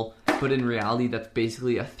soul, but in reality that's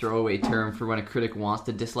basically a throwaway term for when a critic wants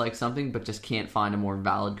to dislike something, but just can't find a more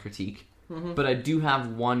valid critique. But I do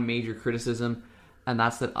have one major criticism, and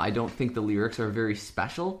that's that I don't think the lyrics are very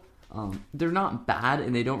special. They're not bad,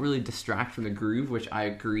 and they don't really distract from the groove, which I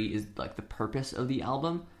agree is, like, the purpose of the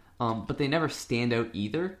album, but they never stand out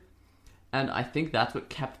either. And I think that's what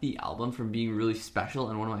kept the album from being really special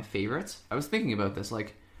and one of my favorites. I was thinking about this,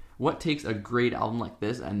 like, what takes a great album like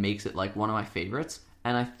this and makes it, like, one of my favorites?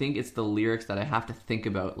 And I think it's the lyrics that I have to think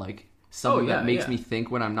about, like, something that makes me think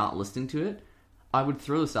when I'm not listening to it. I would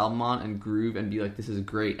throw this album on and groove and be like, this is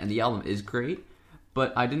great. And the album is great.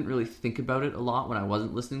 But I didn't really think about it a lot when I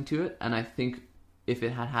wasn't listening to it. And I think if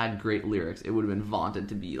it had had great lyrics, it would have been vaunted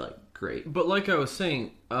to be, like, great. But like I was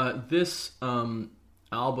saying, this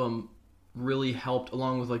album... really helped,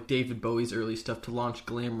 along with like David Bowie's early stuff, to launch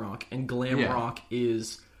glam rock, and glam rock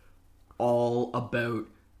is all about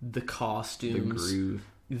the costumes, The groove,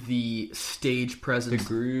 the stage presence, the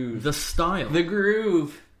groove, the style, the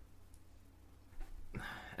groove.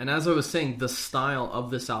 And as I was saying, the style of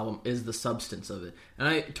this album is the substance of it, and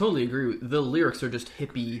I totally agree. The lyrics are just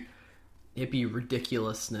hippie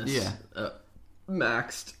ridiculousness,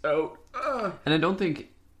 maxed out, And I don't think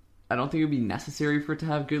it would be necessary for it to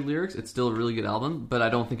have good lyrics. It's still a really good album, but I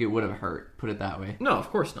don't think it would have hurt, put it that way. No, of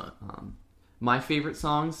course not. My favorite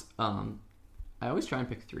songs, I always try and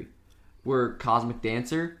pick 3, were Cosmic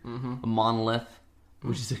Dancer, Monolith,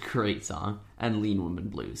 which is a great song, and Lean Woman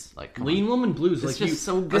Blues. Like, Lean Woman Blues, it's like, just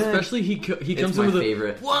so good. Especially he comes my in with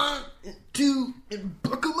favorite. 1, 2, and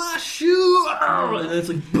buckle my shoe, and it's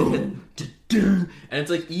like boom, and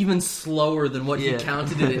it's like even slower than what he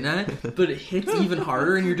counted it in at, but it hits even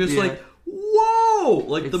harder, and you're just like, whoa!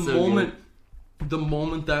 Like, it's the so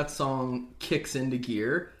moment that song kicks into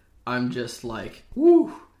gear, I'm just like,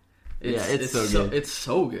 woo! It's so good. It's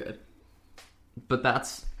so good. But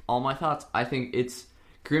that's all my thoughts. I think it's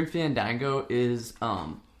Grim Fandango is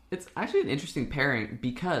it's actually an interesting pairing,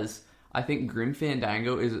 because I think Grim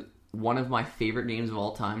Fandango is one of my favorite games of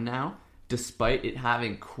all time now, despite it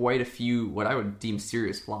having quite a few what I would deem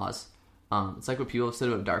serious flaws. It's like what people have said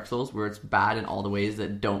about Dark Souls, where it's bad in all the ways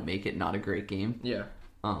that don't make it not a great game. Yeah.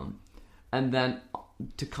 And then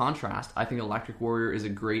to contrast, I think Electric Warrior is a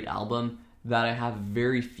great album that I have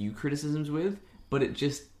very few criticisms with, but it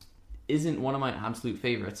just isn't one of my absolute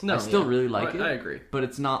favorites. No, I still really like it. I agree. But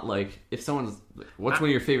it's not like, if someone's like, what's one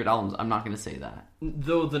of your favorite albums, I'm not going to say that.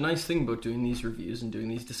 Though the nice thing about doing these reviews and doing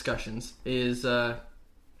these discussions is now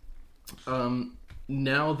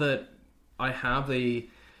that I have a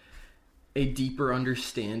deeper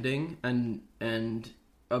understanding and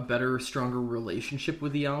a better, stronger relationship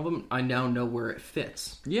with the album, I now know where it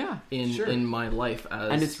fits. Yeah, in my life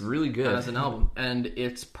and it's really good as an album, and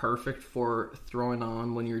it's perfect for throwing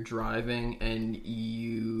on when you're driving and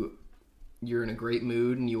you're in a great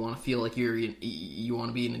mood and you want to feel like you want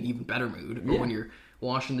to be in an even better mood, or when you're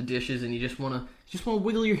washing the dishes and you just want to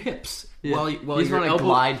wiggle your hips while you just want to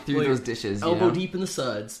glide through those dishes, elbow deep in the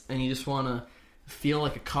suds, and you just want to feel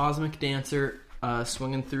like a cosmic dancer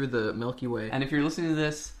swinging through the Milky Way. And if you're listening to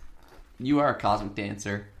this, you are a cosmic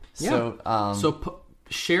dancer. So,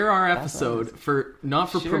 share our episode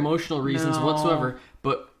not for promotional reasons whatsoever,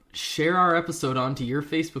 but share our episode onto your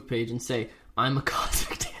Facebook page and say, I'm a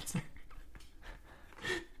cosmic dancer.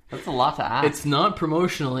 That's a lot to ask. It's not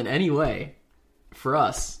promotional in any way for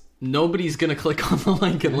us. Nobody's gonna click on the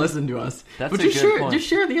link and listen to us. That's but a good point. Just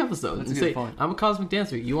share the episode That's and a good say, point. I'm a cosmic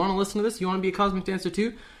dancer. You want to listen to this? You want to be a cosmic dancer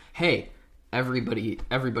too? Hey,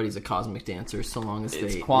 everybody's a cosmic dancer, so long as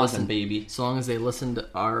it's they quantum, listen, baby. So long as they listen to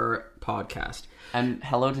our podcast. And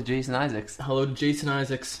hello to Jason Isaacs. Hello to Jason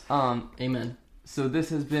Isaacs. Amen. So this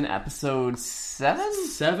has been episode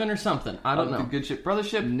 7 or something. I don't know. The Good Ship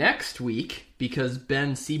Brothership. Next week, because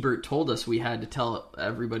Ben Siebert told us we had to tell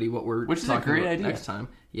everybody what we're Which is talking a great about idea. next time.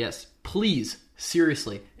 Yes, please,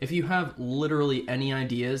 seriously, if you have literally any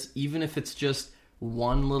ideas, even if it's just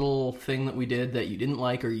one little thing that we did that you didn't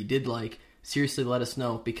like or you did like, seriously let us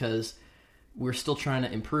know, because we're still trying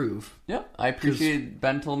to improve. Yeah, I appreciate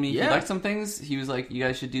Ben told me he Yeah. liked some things. He was like, you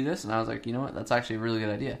guys should do this. And I was like, you know what? That's actually a really good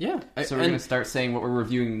idea. Yeah. So we're going to start saying what we're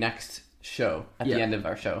reviewing next show at the end of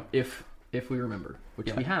our show. If we remember,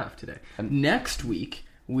 which we have today. And next week,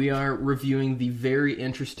 we are reviewing the very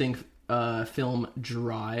interesting film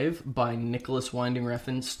Drive by Nicholas Winding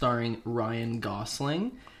Refn starring Ryan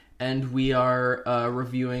Gosling. And we are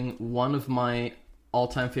reviewing one of my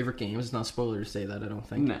all-time favorite games. It's not a spoiler to say that, I don't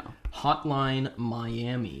think. No. Hotline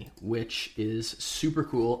Miami, which is super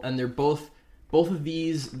cool. And they're both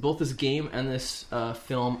this game and this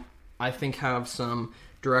film, I think, have some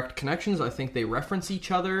direct connections. I think they reference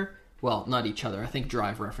each other. Well, not each other. I think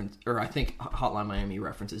Hotline Miami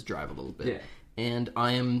references Drive a little bit. Yeah. And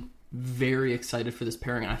I am very excited for this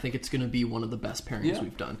pairing. I think it's going to be one of the best pairings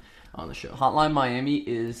we've done on the show. Hotline Miami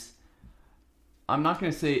is, I'm not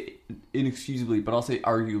going to say inexcusably, but I'll say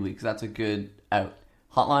arguably, because that's a good out.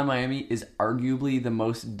 Hotline Miami is arguably the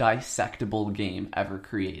most dissectable game ever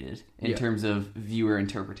created in terms of viewer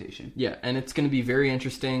interpretation. Yeah, and it's going to be very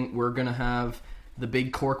interesting. We're going to have the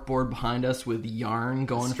big corkboard behind us with yarn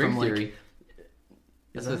going String from theory.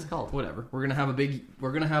 That's what it's called. Whatever. We're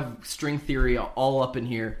gonna have string theory all up in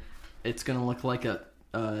here. It's gonna look like a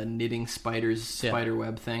knitting spider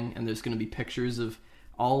web thing, and there's gonna be pictures of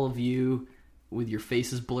all of you with your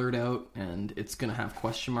faces blurred out, and it's gonna have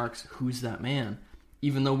question marks. Who's that man?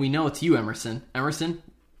 Even though we know it's you, Emerson. Emerson,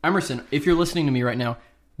 if you're listening to me right now,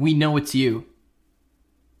 we know it's you.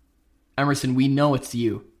 Emerson, we know it's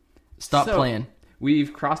you. Stop playing.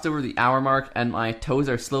 We've crossed over the hour mark, and my toes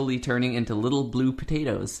are slowly turning into little blue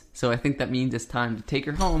potatoes. So I think that means it's time to take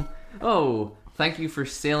her home. Oh, thank you for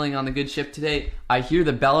sailing on the good ship today. I hear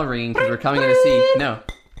the bell ringing because we're coming in to sea. No.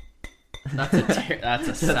 That's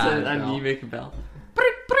a sad And bell. you make a bell.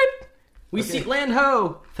 We see land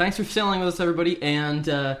ho! Thanks for sailing with us, everybody. And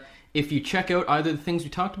if you check out either of the things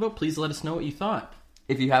we talked about, please let us know what you thought.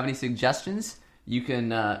 If you have any suggestions, you can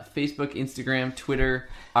Facebook, Instagram, Twitter,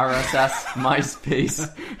 RSS,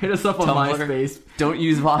 MySpace. Hit us up on Tumblr. MySpace. Don't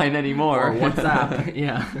use Vine anymore. Or WhatsApp.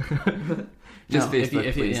 Yeah. Just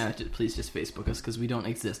Facebook, please. Yeah, please just Facebook us, because we don't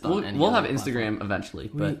exist on any We'll have other Instagram platform. eventually,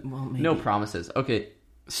 but maybe. no promises. Okay,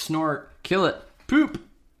 Snort. kill it. Poop.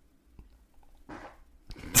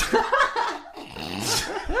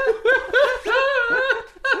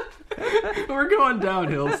 We're going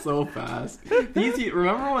downhill so fast.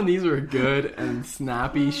 Remember when these were good and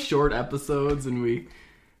snappy, short episodes, and we...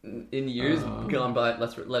 In years gone by,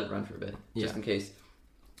 let it run for a bit, just Yeah. in case.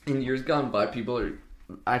 In years gone by, people are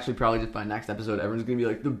actually probably just by next episode, everyone's gonna be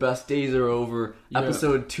like, the best days are over. Yeah.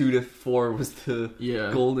 Episode 2 to 4 was the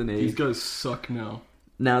golden age. These guys suck now.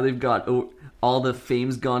 Now they've got all the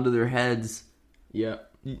fame's gone to their heads. Yeah.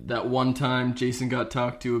 That one time Jason got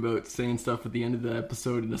talked to about saying stuff at the end of the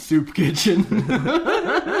episode in the soup kitchen.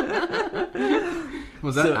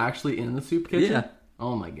 Was that actually in the soup kitchen? Yeah.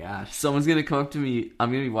 Oh my gosh. Someone's gonna come up to me.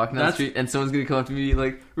 I'm gonna be walking down the street, and someone's gonna come up to me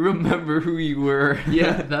like, "Remember who you were."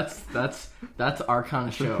 Yeah, that's our kind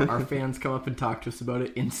of show. Our fans come up and talk to us about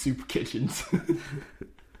it in soup kitchens.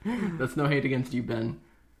 That's no hate against you, Ben.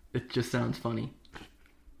 It just sounds funny.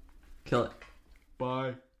 Kill it.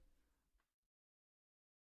 Bye.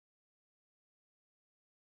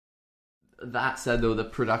 That said, though, the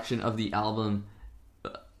production of the album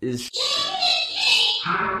is